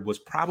the year was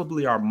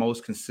probably our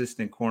most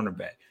consistent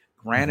cornerback.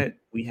 Granted,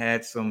 we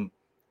had a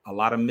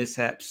lot of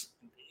mishaps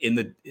in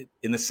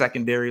the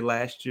secondary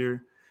last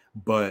year,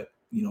 but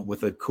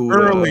with a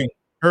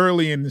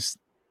early in this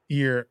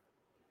year,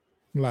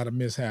 a lot of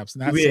mishaps.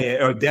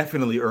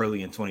 Definitely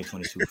early in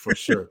 2022 for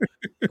sure.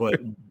 but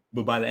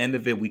by the end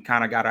of it, we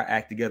kind of got our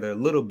act together a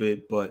little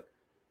bit. But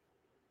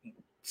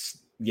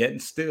yet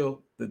and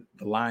still, the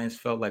Lions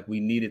felt like we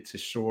needed to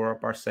shore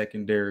up our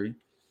secondary,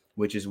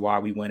 which is why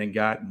we went and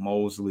got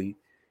Mosley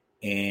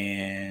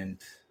and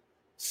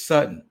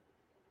Sutton.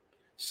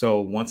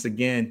 So once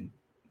again,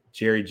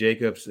 Jerry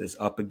Jacobs is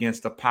up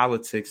against the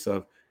politics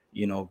of,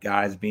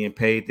 guys being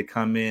paid to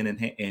come in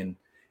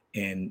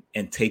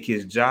and take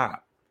his job.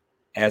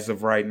 As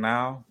of right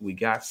now, we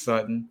got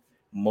Sutton.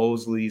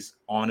 Mosley's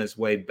on his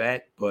way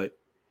back, but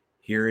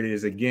here it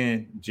is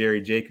again.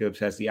 Jerry Jacobs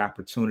has the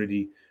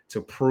opportunity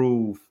to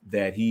prove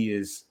that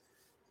he's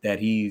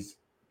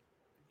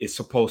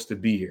supposed to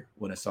be here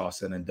when it's all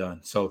said and done.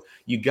 So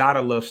you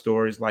gotta love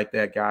stories like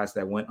that, guys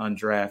that went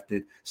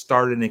undrafted,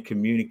 started in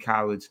community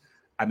college.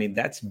 I mean,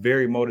 that's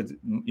very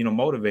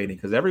motivating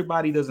because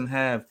everybody doesn't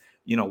have.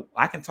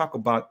 I can talk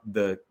about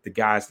the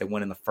guys that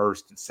went in the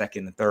first and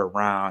second and third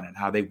round and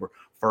how they were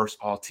first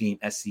all-team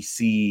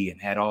SEC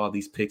and had all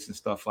these picks and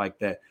stuff like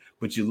that.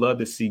 But you love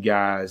to see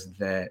guys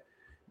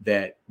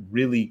that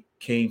really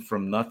came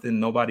from nothing.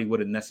 Nobody would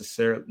have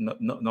necessarily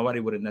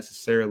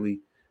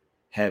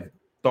have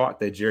thought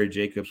that Jerry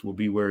Jacobs will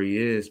be where he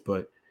is.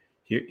 But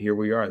here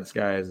we are. This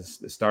guy is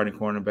the starting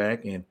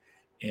cornerback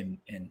and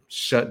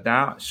shut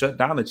down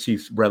the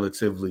Chiefs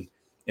relatively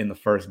in the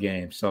first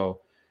game. So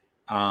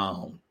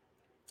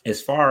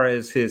as far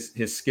as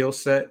his skill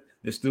set,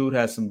 this dude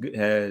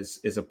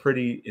is a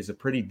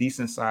pretty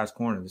decent sized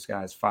corner. This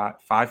guy is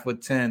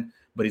 5'10",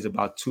 but he's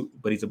about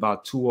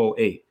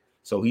 208.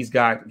 So he's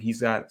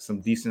got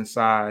some decent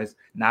size,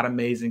 not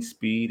amazing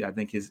speed. I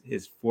think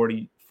his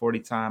 40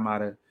 time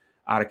out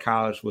of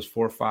college was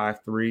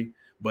 4.53,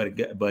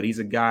 but he's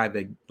a guy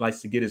that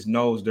likes to get his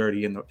nose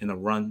dirty in the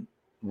run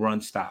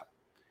stop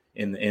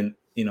in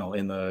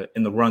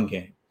the run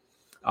game.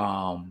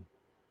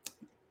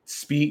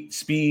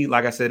 Speed,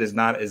 like I said, is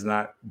not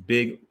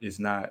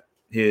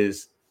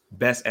his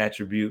best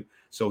attribute.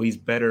 So he's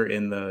better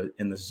in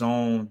the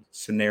zone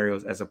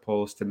scenarios as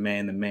opposed to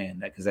man to man,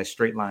 because that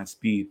straight line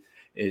speed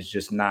is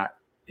just not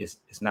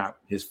it's not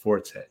his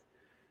forte.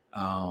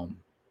 And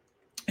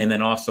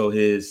then also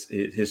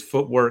his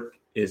footwork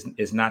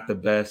is not the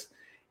best,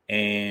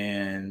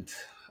 and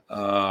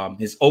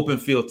his open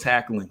field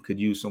tackling could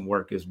use some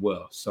work as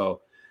well.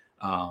 So,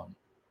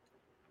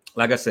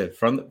 like I said,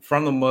 from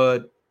the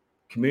mud,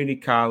 community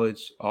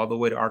college, all the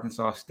way to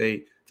Arkansas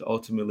State, to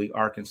ultimately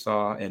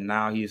Arkansas, and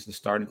now he is the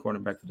starting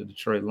cornerback for the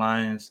Detroit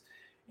Lions.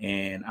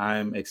 And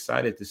I'm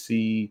excited to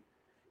see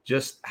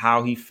just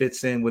how he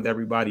fits in with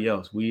everybody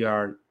else. We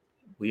are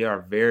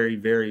very,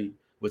 very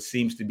what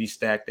seems to be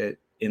stacked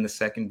in the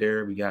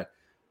secondary. We got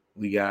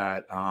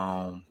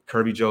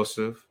Kirby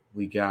Joseph,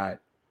 we got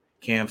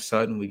Cam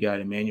Sutton, we got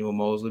Emmanuel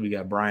Mosley, we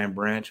got Brian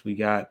Branch,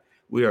 we are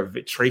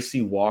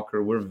Tracy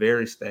Walker. We're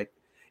very stacked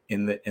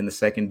in the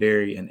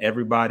secondary, and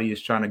everybody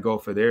is trying to go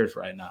for theirs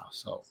right now.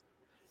 So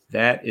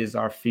that is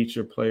our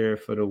feature player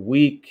for the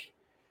week.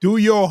 Do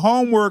your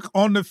homework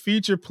on the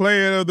feature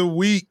player of the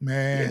week,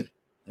 man.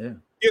 Yeah.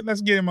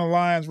 Let's get him a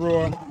Lions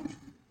roar.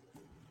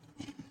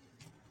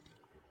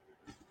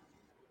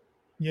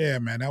 Yeah,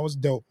 man, that was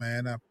dope,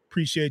 man. I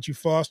appreciate you,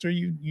 Foster.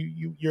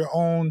 You're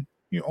on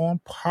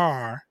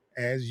par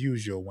as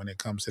usual when it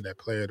comes to that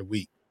player of the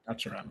week.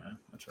 That's right, man.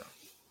 That's right.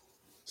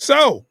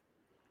 So,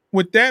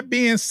 with that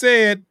being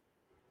said,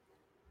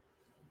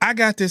 I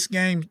got this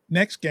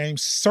next game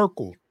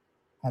circled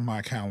on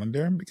my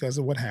calendar because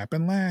of what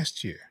happened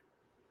last year.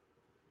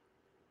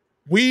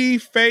 We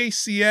face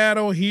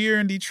Seattle here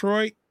in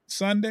Detroit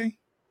Sunday,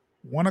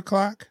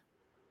 1:00.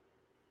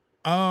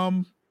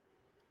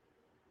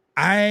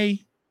 I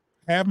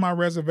have my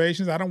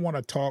reservations. I don't want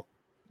to talk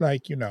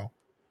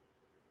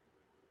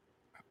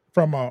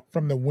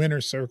from the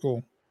winner's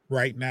circle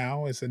right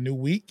now. It's a new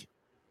week.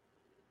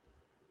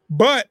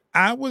 But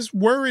I was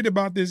worried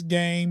about this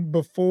game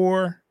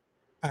before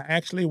I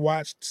actually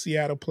watched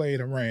Seattle play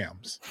the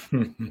Rams.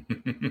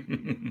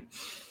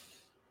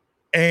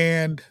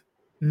 And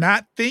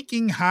not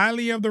thinking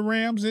highly of the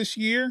Rams this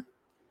year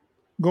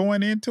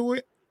going into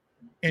it,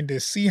 and to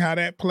see how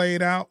that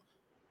played out,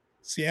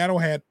 Seattle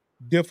had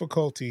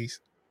difficulties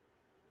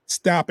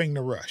stopping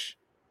the rush.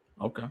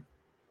 Okay.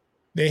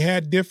 They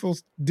had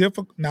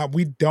now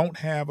we don't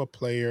have a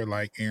player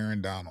like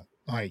Aaron Donald.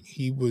 Like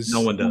he was.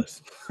 No one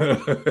does.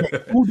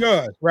 Who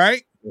does,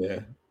 right?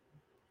 Yeah.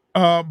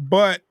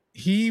 But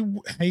he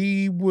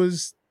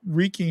was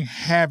wreaking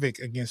havoc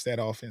against that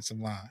offensive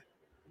line.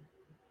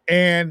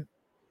 And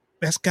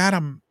that's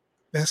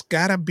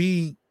gotta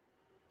be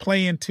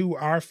playing to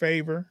our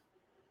favor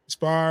as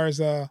far as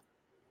an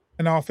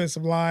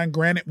offensive line.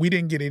 Granted, we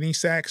didn't get any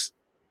sacks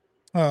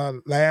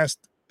last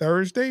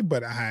Thursday,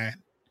 but I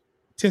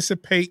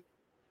anticipate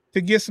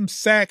to get some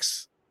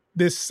sacks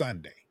this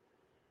Sunday.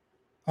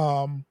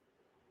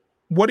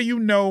 What do you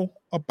know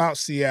about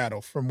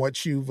Seattle from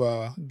what you've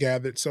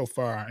gathered so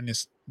far in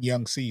this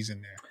young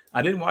season there?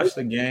 I didn't watch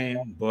the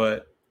game,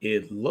 but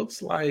it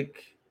looks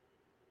like,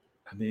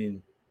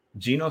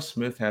 Geno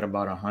Smith had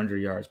about 100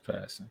 yards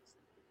passing.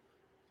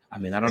 I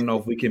don't know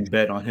if we can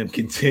bet on him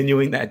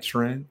continuing that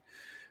trend.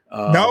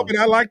 No, but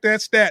I like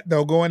that stat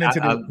though. Going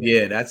into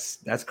yeah,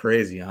 that's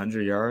crazy.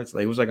 100 yards.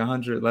 Like it was like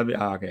 111.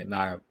 Okay,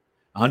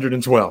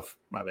 112.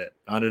 My bad.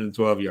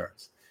 112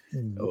 yards.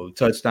 Oh,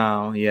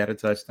 touchdown. He had a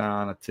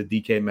touchdown to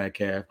DK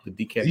Metcalf. But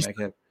DK He's-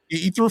 Metcalf.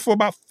 He threw for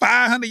about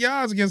 500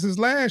 yards against his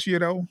last year,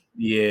 though.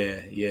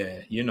 Yeah.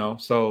 You know,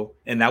 so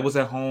and that was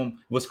at home.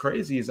 What's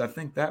crazy is I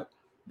think that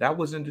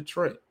was in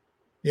Detroit.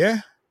 Yeah.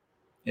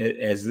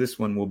 As this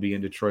one will be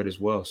in Detroit as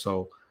well.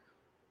 So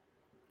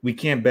we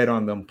can't bet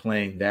on them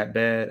playing that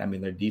bad. I mean,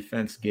 their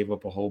defense gave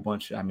up a whole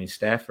bunch. I mean,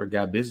 Stafford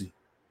got busy.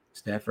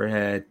 Stafford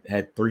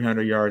had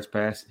 300 yards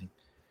passing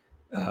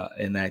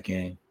in that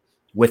game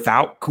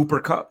without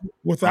Cooper Kupp.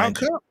 Without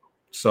Kupp.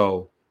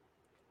 So,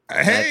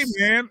 hey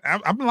man,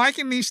 I'm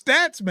liking these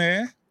stats,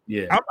 man.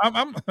 Yeah,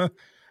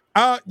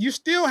 you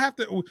still have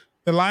to.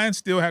 The Lions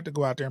still have to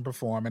go out there and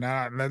perform.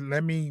 And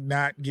let me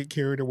not get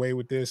carried away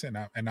with this. And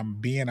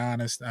I'm being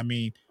honest. I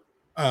mean,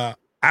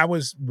 I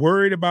was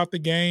worried about the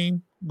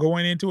game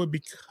going into it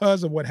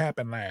because of what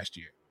happened last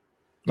year.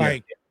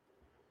 Like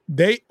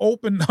they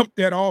opened up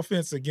that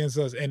offense against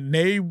us, and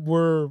they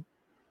were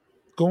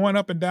going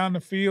up and down the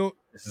field.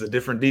 This is a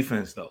different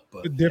defense, though.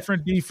 But a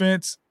different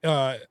defense.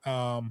 I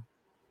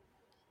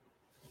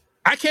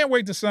can't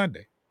wait to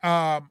Sunday.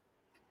 I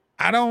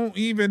don't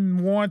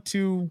even want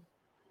to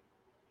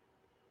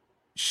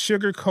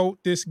sugarcoat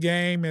this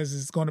game as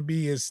it's going to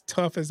be as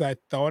tough as I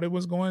thought it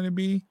was going to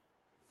be.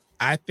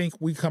 I think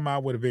we come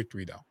out with a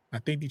victory, though. I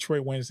think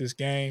Detroit wins this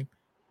game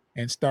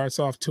and starts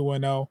off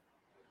 2-0.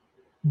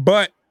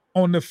 But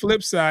on the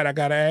flip side, I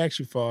got to ask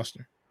you,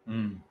 Foster,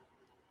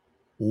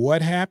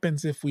 what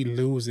happens if we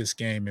lose this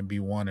game and be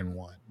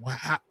 1-1?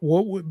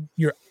 What would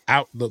your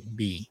outlook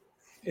be?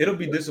 It'll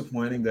be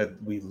disappointing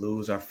that we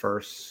lose our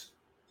first.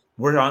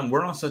 We're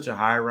on such a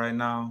high right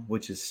now,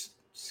 which is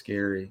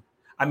scary.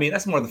 I mean,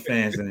 that's more the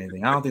fans than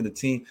anything. I don't think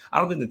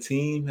the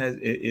team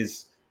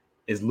is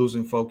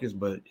losing focus,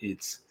 but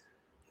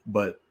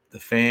the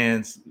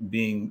fans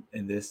being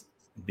this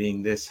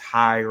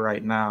high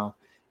right now,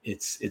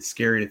 it's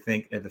scary to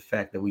think of the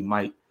fact that we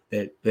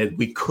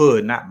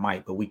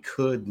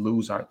could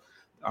lose our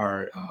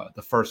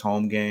the first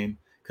home game,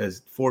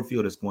 because Ford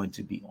Field is going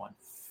to be on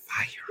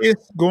fire.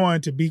 It's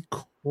going to be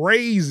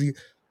crazy.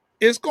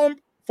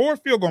 Ford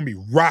Field going to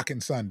be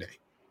rocking Sunday.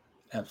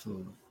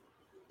 Absolutely.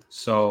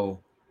 So,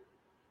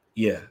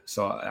 yeah.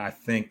 So I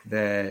think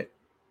that,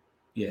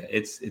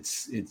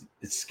 it's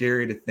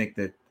scary to think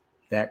that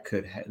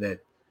that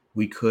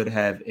we could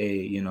have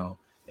a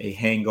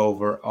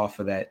hangover off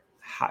of that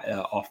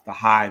off the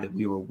high that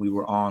we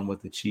were on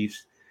with the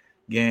Chiefs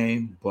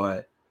game,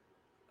 but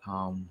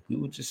we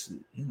would just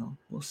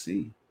we'll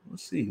see.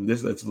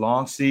 It's a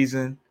long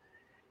season,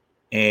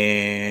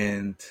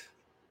 and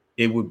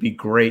it would be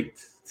great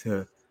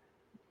to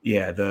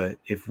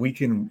if we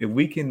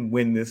can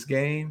win this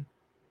game.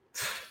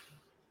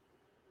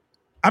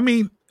 I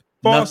mean,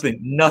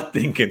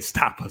 nothing can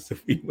stop us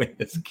if we win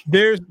this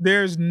game.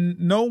 There's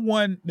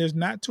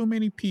not too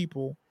many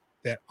people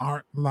that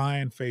aren't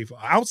Lion faithful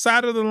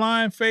outside of the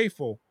Lion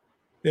faithful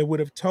that would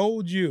have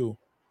told you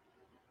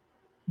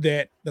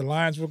that the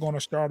Lions were going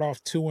to start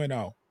off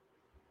 2-0.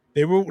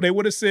 They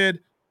would have said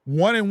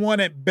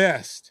 1-1 at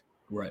best,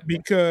 right?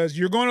 Because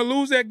you're going to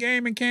lose that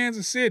game in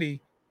Kansas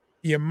City.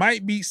 You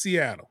might beat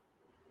Seattle.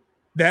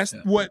 That's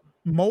what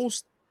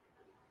most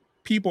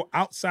people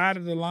outside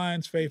of the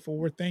Lions faithful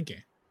were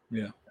thinking.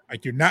 Yeah,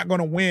 like you're not going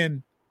to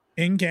win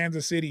in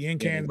Kansas City.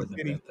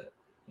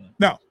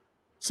 No,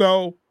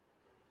 so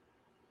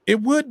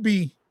it would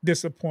be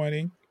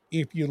disappointing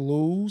if you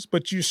lose,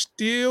 but you're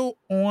still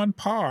on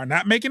par.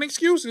 Not making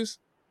excuses.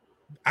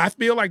 I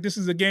feel like this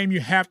is a game you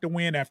have to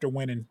win after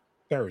winning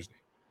Thursday.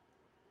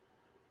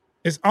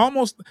 It's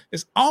almost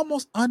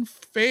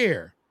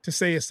unfair to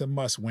say it's a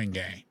must-win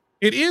game.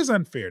 It is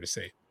unfair to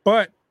say,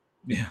 but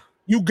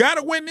you got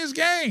to win this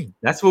game.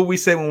 That's what we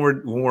say when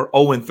we're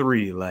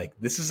 0-3. Like,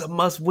 this is a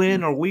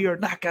must-win, or we are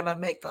not gonna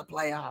make the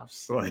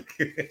playoffs. Like,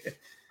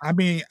 I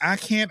mean, I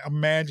can't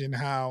imagine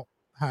how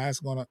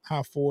loud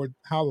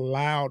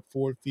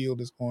Ford Field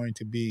is going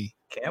to be.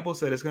 Campbell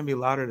said it's going to be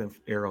louder than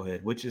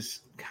Arrowhead, which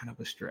is kind of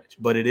a stretch,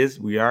 but it is.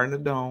 We are in the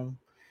dome,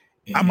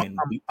 and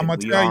we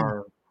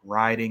are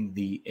riding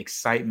the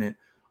excitement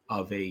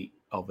of a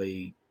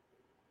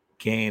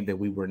game that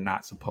we were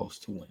not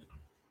supposed to win.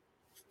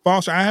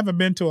 Foster, I haven't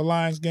been to a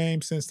Lions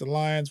game since the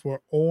Lions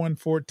were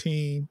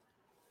 0-14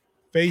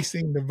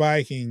 facing the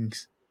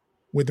Vikings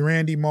with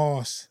Randy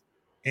Moss,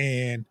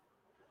 and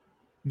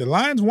the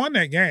Lions won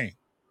that game.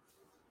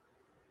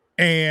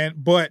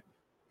 But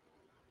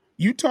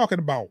you talking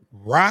about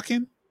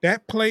rocking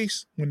that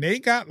place when they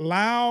got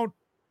loud,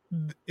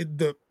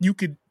 it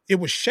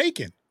was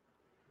shaking.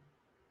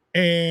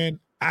 And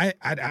I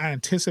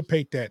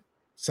anticipate that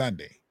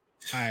Sunday.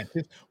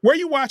 Where are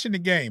you watching the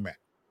game at?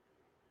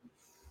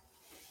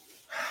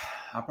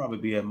 I'll probably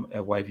be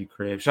at Wifey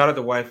crib. Shout out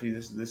to Wifey.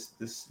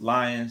 This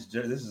Lions.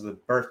 This is a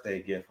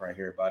birthday gift right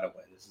here. By the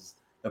way, this is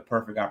the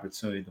perfect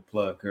opportunity to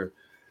plug her.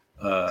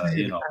 I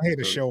hate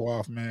to show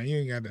off, man. You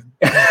ain't got to.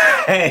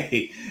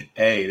 hey,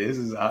 this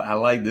is. I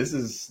like this.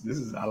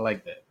 I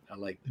like that. I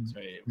like this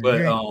right here. But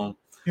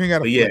you ain't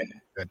got to.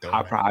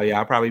 I'll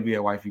probably be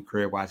at Wifey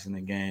crib watching the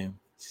game.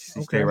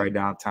 She stay right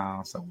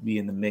downtown, so be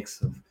in the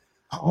mix of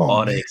Oh, All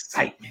the man.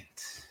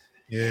 excitement.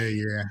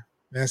 Yeah.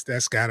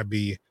 That's got to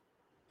be.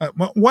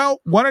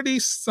 Well, one of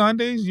these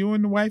Sundays, you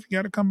and the wife, you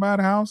got to come by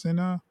the house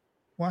and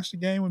watch the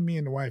game with me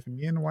and the wife, and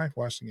me and the wife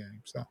watch the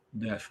game. So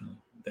Definitely.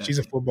 she's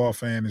a football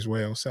fan as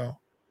well. So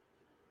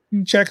you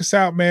can check us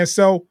out, man.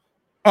 So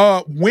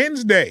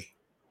Wednesday,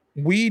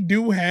 we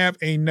do have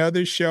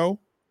another show,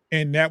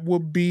 and that will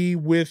be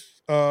with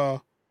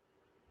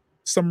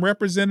some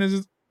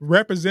representatives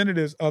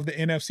of the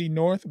NFC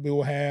North. We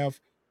will have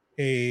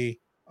a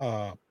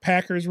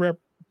Packers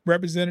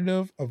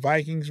representative, a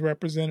Vikings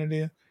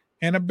representative,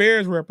 and a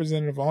Bears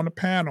representative on the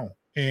panel,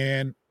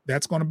 and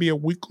that's going to be a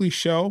weekly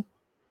show.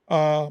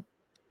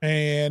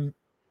 And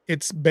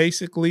it's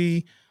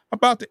basically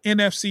about the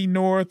NFC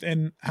North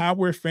and how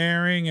we're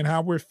faring and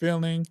how we're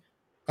feeling.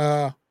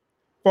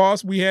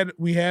 Boss, we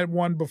had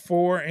one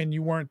before and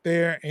you weren't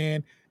there,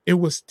 and it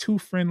was too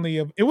friendly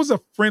it was a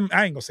friendly,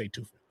 I ain't gonna say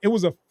too friendly. It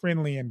was a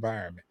friendly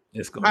environment.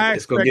 It's gonna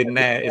get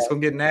nasty. It's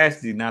gonna get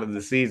nasty now that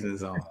the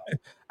season's on.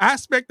 I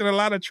expected a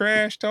lot of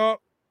trash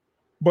talk,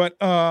 but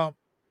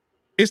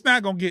it's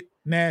not gonna get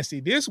nasty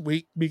this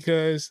week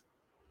because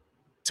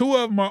two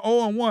of them are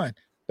 0-1.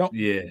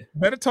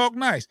 Better talk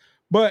nice.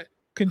 But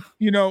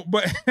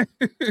but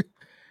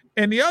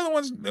and the other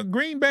one's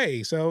Green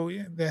Bay. So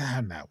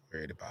I'm not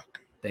worried about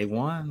it. They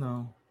won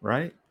though,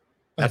 right?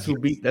 That's who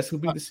beat the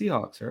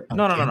Seahawks, right?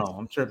 No.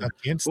 I'm tripping.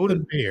 Against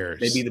the Bears.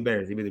 They beat the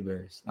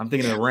Bears. I'm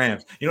thinking of the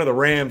Rams. The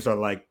Rams are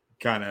like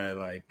kind of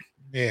like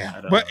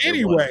But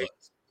anyway,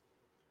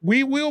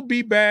 we will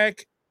be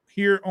back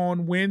here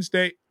on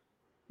Wednesday.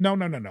 No.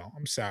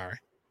 I'm sorry.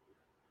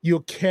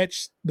 You'll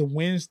catch the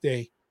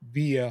Wednesday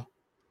via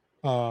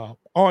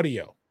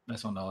audio.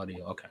 That's on the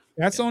audio. Okay.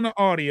 That's on the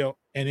audio,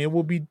 and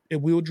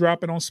we'll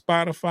drop it on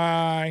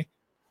Spotify,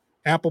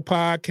 Apple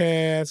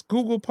Podcasts,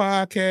 Google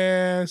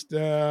Podcasts,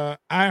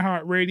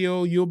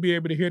 iHeartRadio. You'll be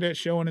able to hear that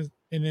show in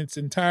its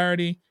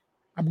entirety.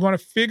 I'm going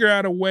to figure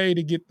out a way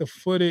to get the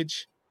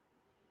footage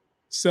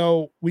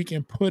so we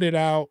can put it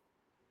out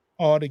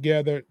all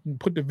together and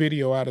put the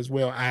video out as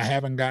well. I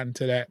haven't gotten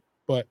to that,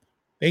 but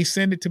they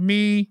send it to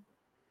me,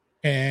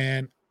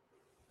 and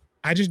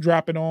I just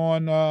drop it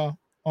on the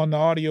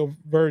audio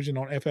version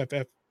on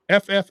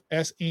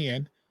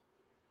FFSN.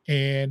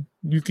 And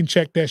you can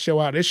check that show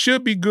out. It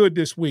should be good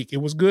this week. It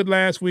was good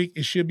last week.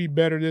 It should be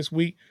better this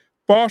week.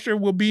 Foster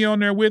will be on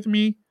there with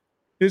me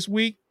this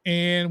week,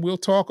 and we'll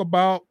talk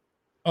about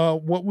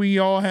what we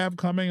all have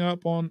coming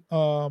up on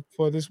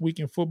for this week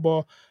in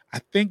football. I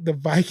think the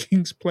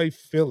Vikings play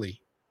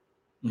Philly.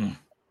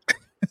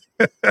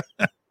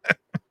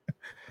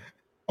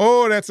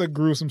 Oh, that's a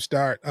gruesome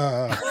start.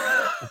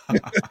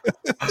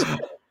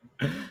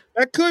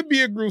 That could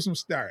be a gruesome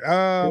start.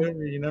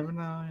 You never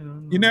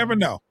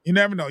know. You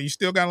never know. You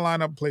still got to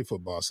line up and play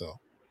football. So,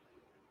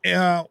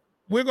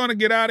 we're going to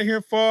get out of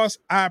here, Foss.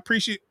 I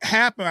appreciate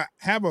have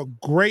a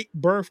great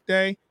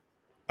birthday.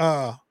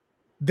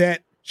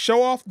 That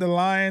show off the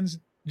Lions,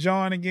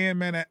 John, again,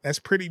 man. That's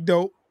pretty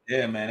dope.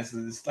 Yeah, man.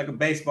 It's like a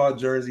baseball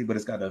jersey, but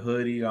it's got a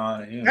hoodie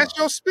on it. That's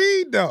your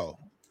speed, though.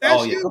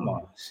 Come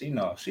on. She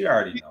knows. She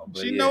already knows.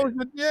 She knows.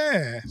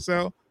 Yeah.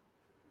 So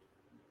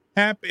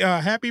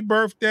happy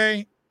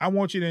birthday. I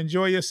want you to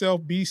enjoy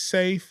yourself. Be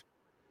safe.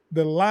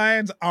 The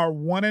Lions are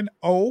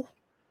 1-0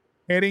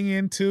 heading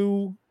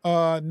into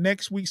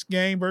next week's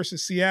game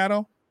versus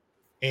Seattle,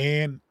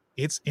 and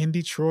it's in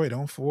Detroit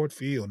on Ford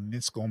Field, and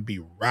it's going to be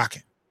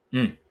rocking.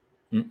 Can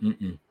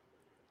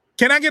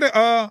I get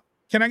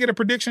a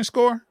prediction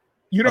score?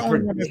 You're the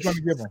only one that's going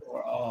to give them.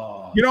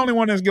 You're the only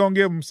one that's going to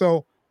give them.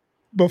 So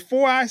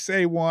before I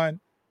say one,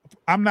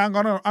 I'm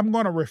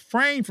going to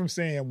refrain from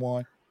saying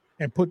one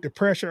and put the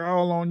pressure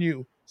all on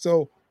you.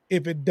 So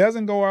if it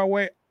doesn't go our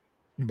way,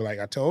 I'll be like,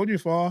 I told you,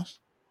 Foss.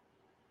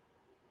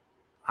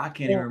 I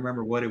can't even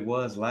remember what it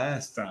was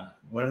last time.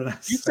 What did I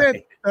say? You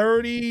said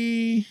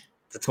 30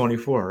 to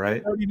 24,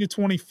 right? 30 to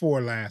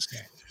 24 last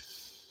game.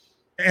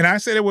 And I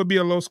said it would be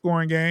a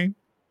low-scoring game,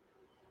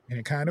 and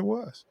it kind of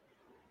was.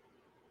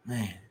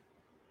 Man.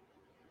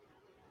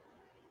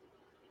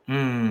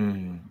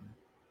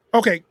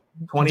 Okay.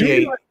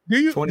 28. Do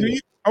you?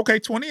 Okay,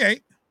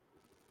 28.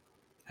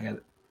 I got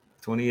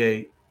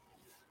 28.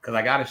 Because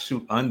I got to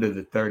shoot under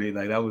the 30.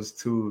 Like, that was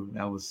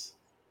 28.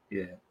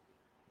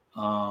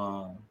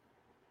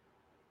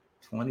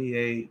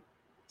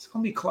 It's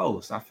going to be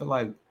close. I feel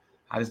like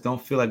I just don't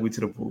feel like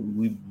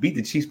we beat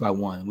the Chiefs by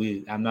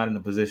 1. I'm not in a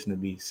position to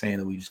be saying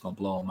that we just going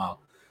to blow them out.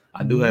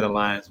 I do have the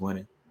Lions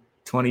winning.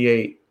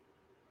 28-24.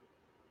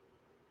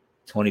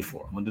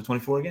 I'm going to do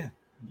 24 again.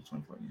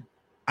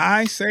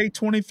 I say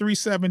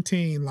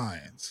 23-17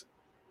 Lions.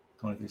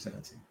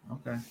 23-17.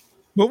 Okay.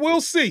 But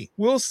we'll see.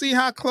 We'll see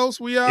how close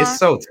we are. It's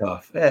so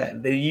tough. Yeah,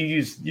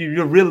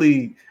 you're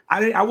really.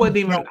 I wasn't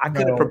even. I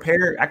could have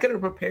prepared. I could have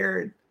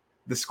prepared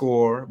the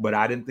score, but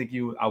I didn't think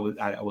you. I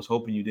was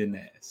hoping you didn't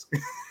ask.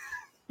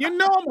 I'm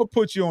gonna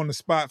put you on the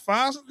spot,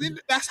 Foss.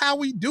 That's how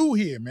we do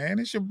here, man.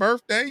 It's your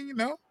birthday,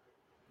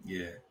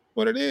 Yeah.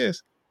 What it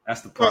is.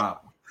 That's the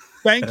problem.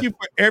 Thank you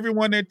for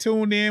everyone that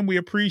tuned in. We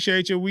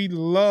appreciate you. We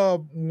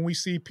love when we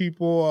see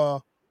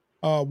people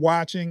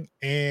watching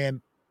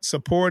and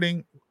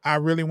supporting. I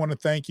really want to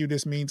thank you.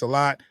 This means a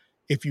lot.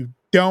 If you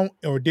don't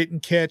or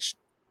didn't catch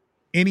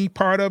any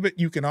part of it,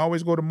 you can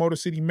always go to Motor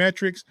City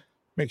Metrics.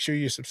 Make sure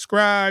you're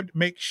subscribed.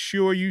 Make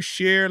sure you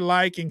share,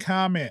 like, and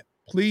comment.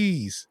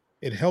 Please.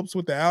 It helps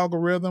with the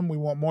algorithm. We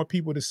want more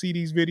people to see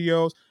these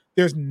videos.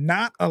 There's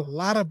not a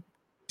lot of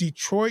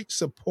Detroit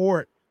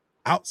support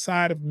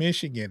outside of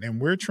Michigan,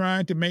 and we're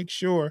trying to make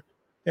sure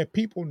that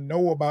people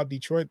know about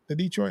Detroit, the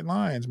Detroit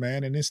Lions,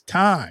 man, and it's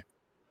time.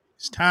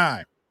 It's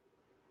time.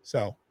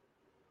 So,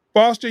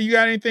 Foster, you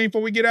got anything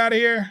before we get out of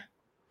here?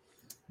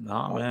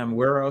 No, man.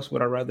 Where else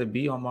would I rather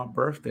be on my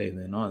birthday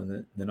than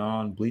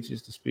on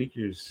Bleachers to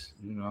Speakers?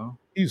 You know,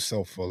 You're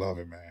so full of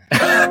it,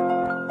 man.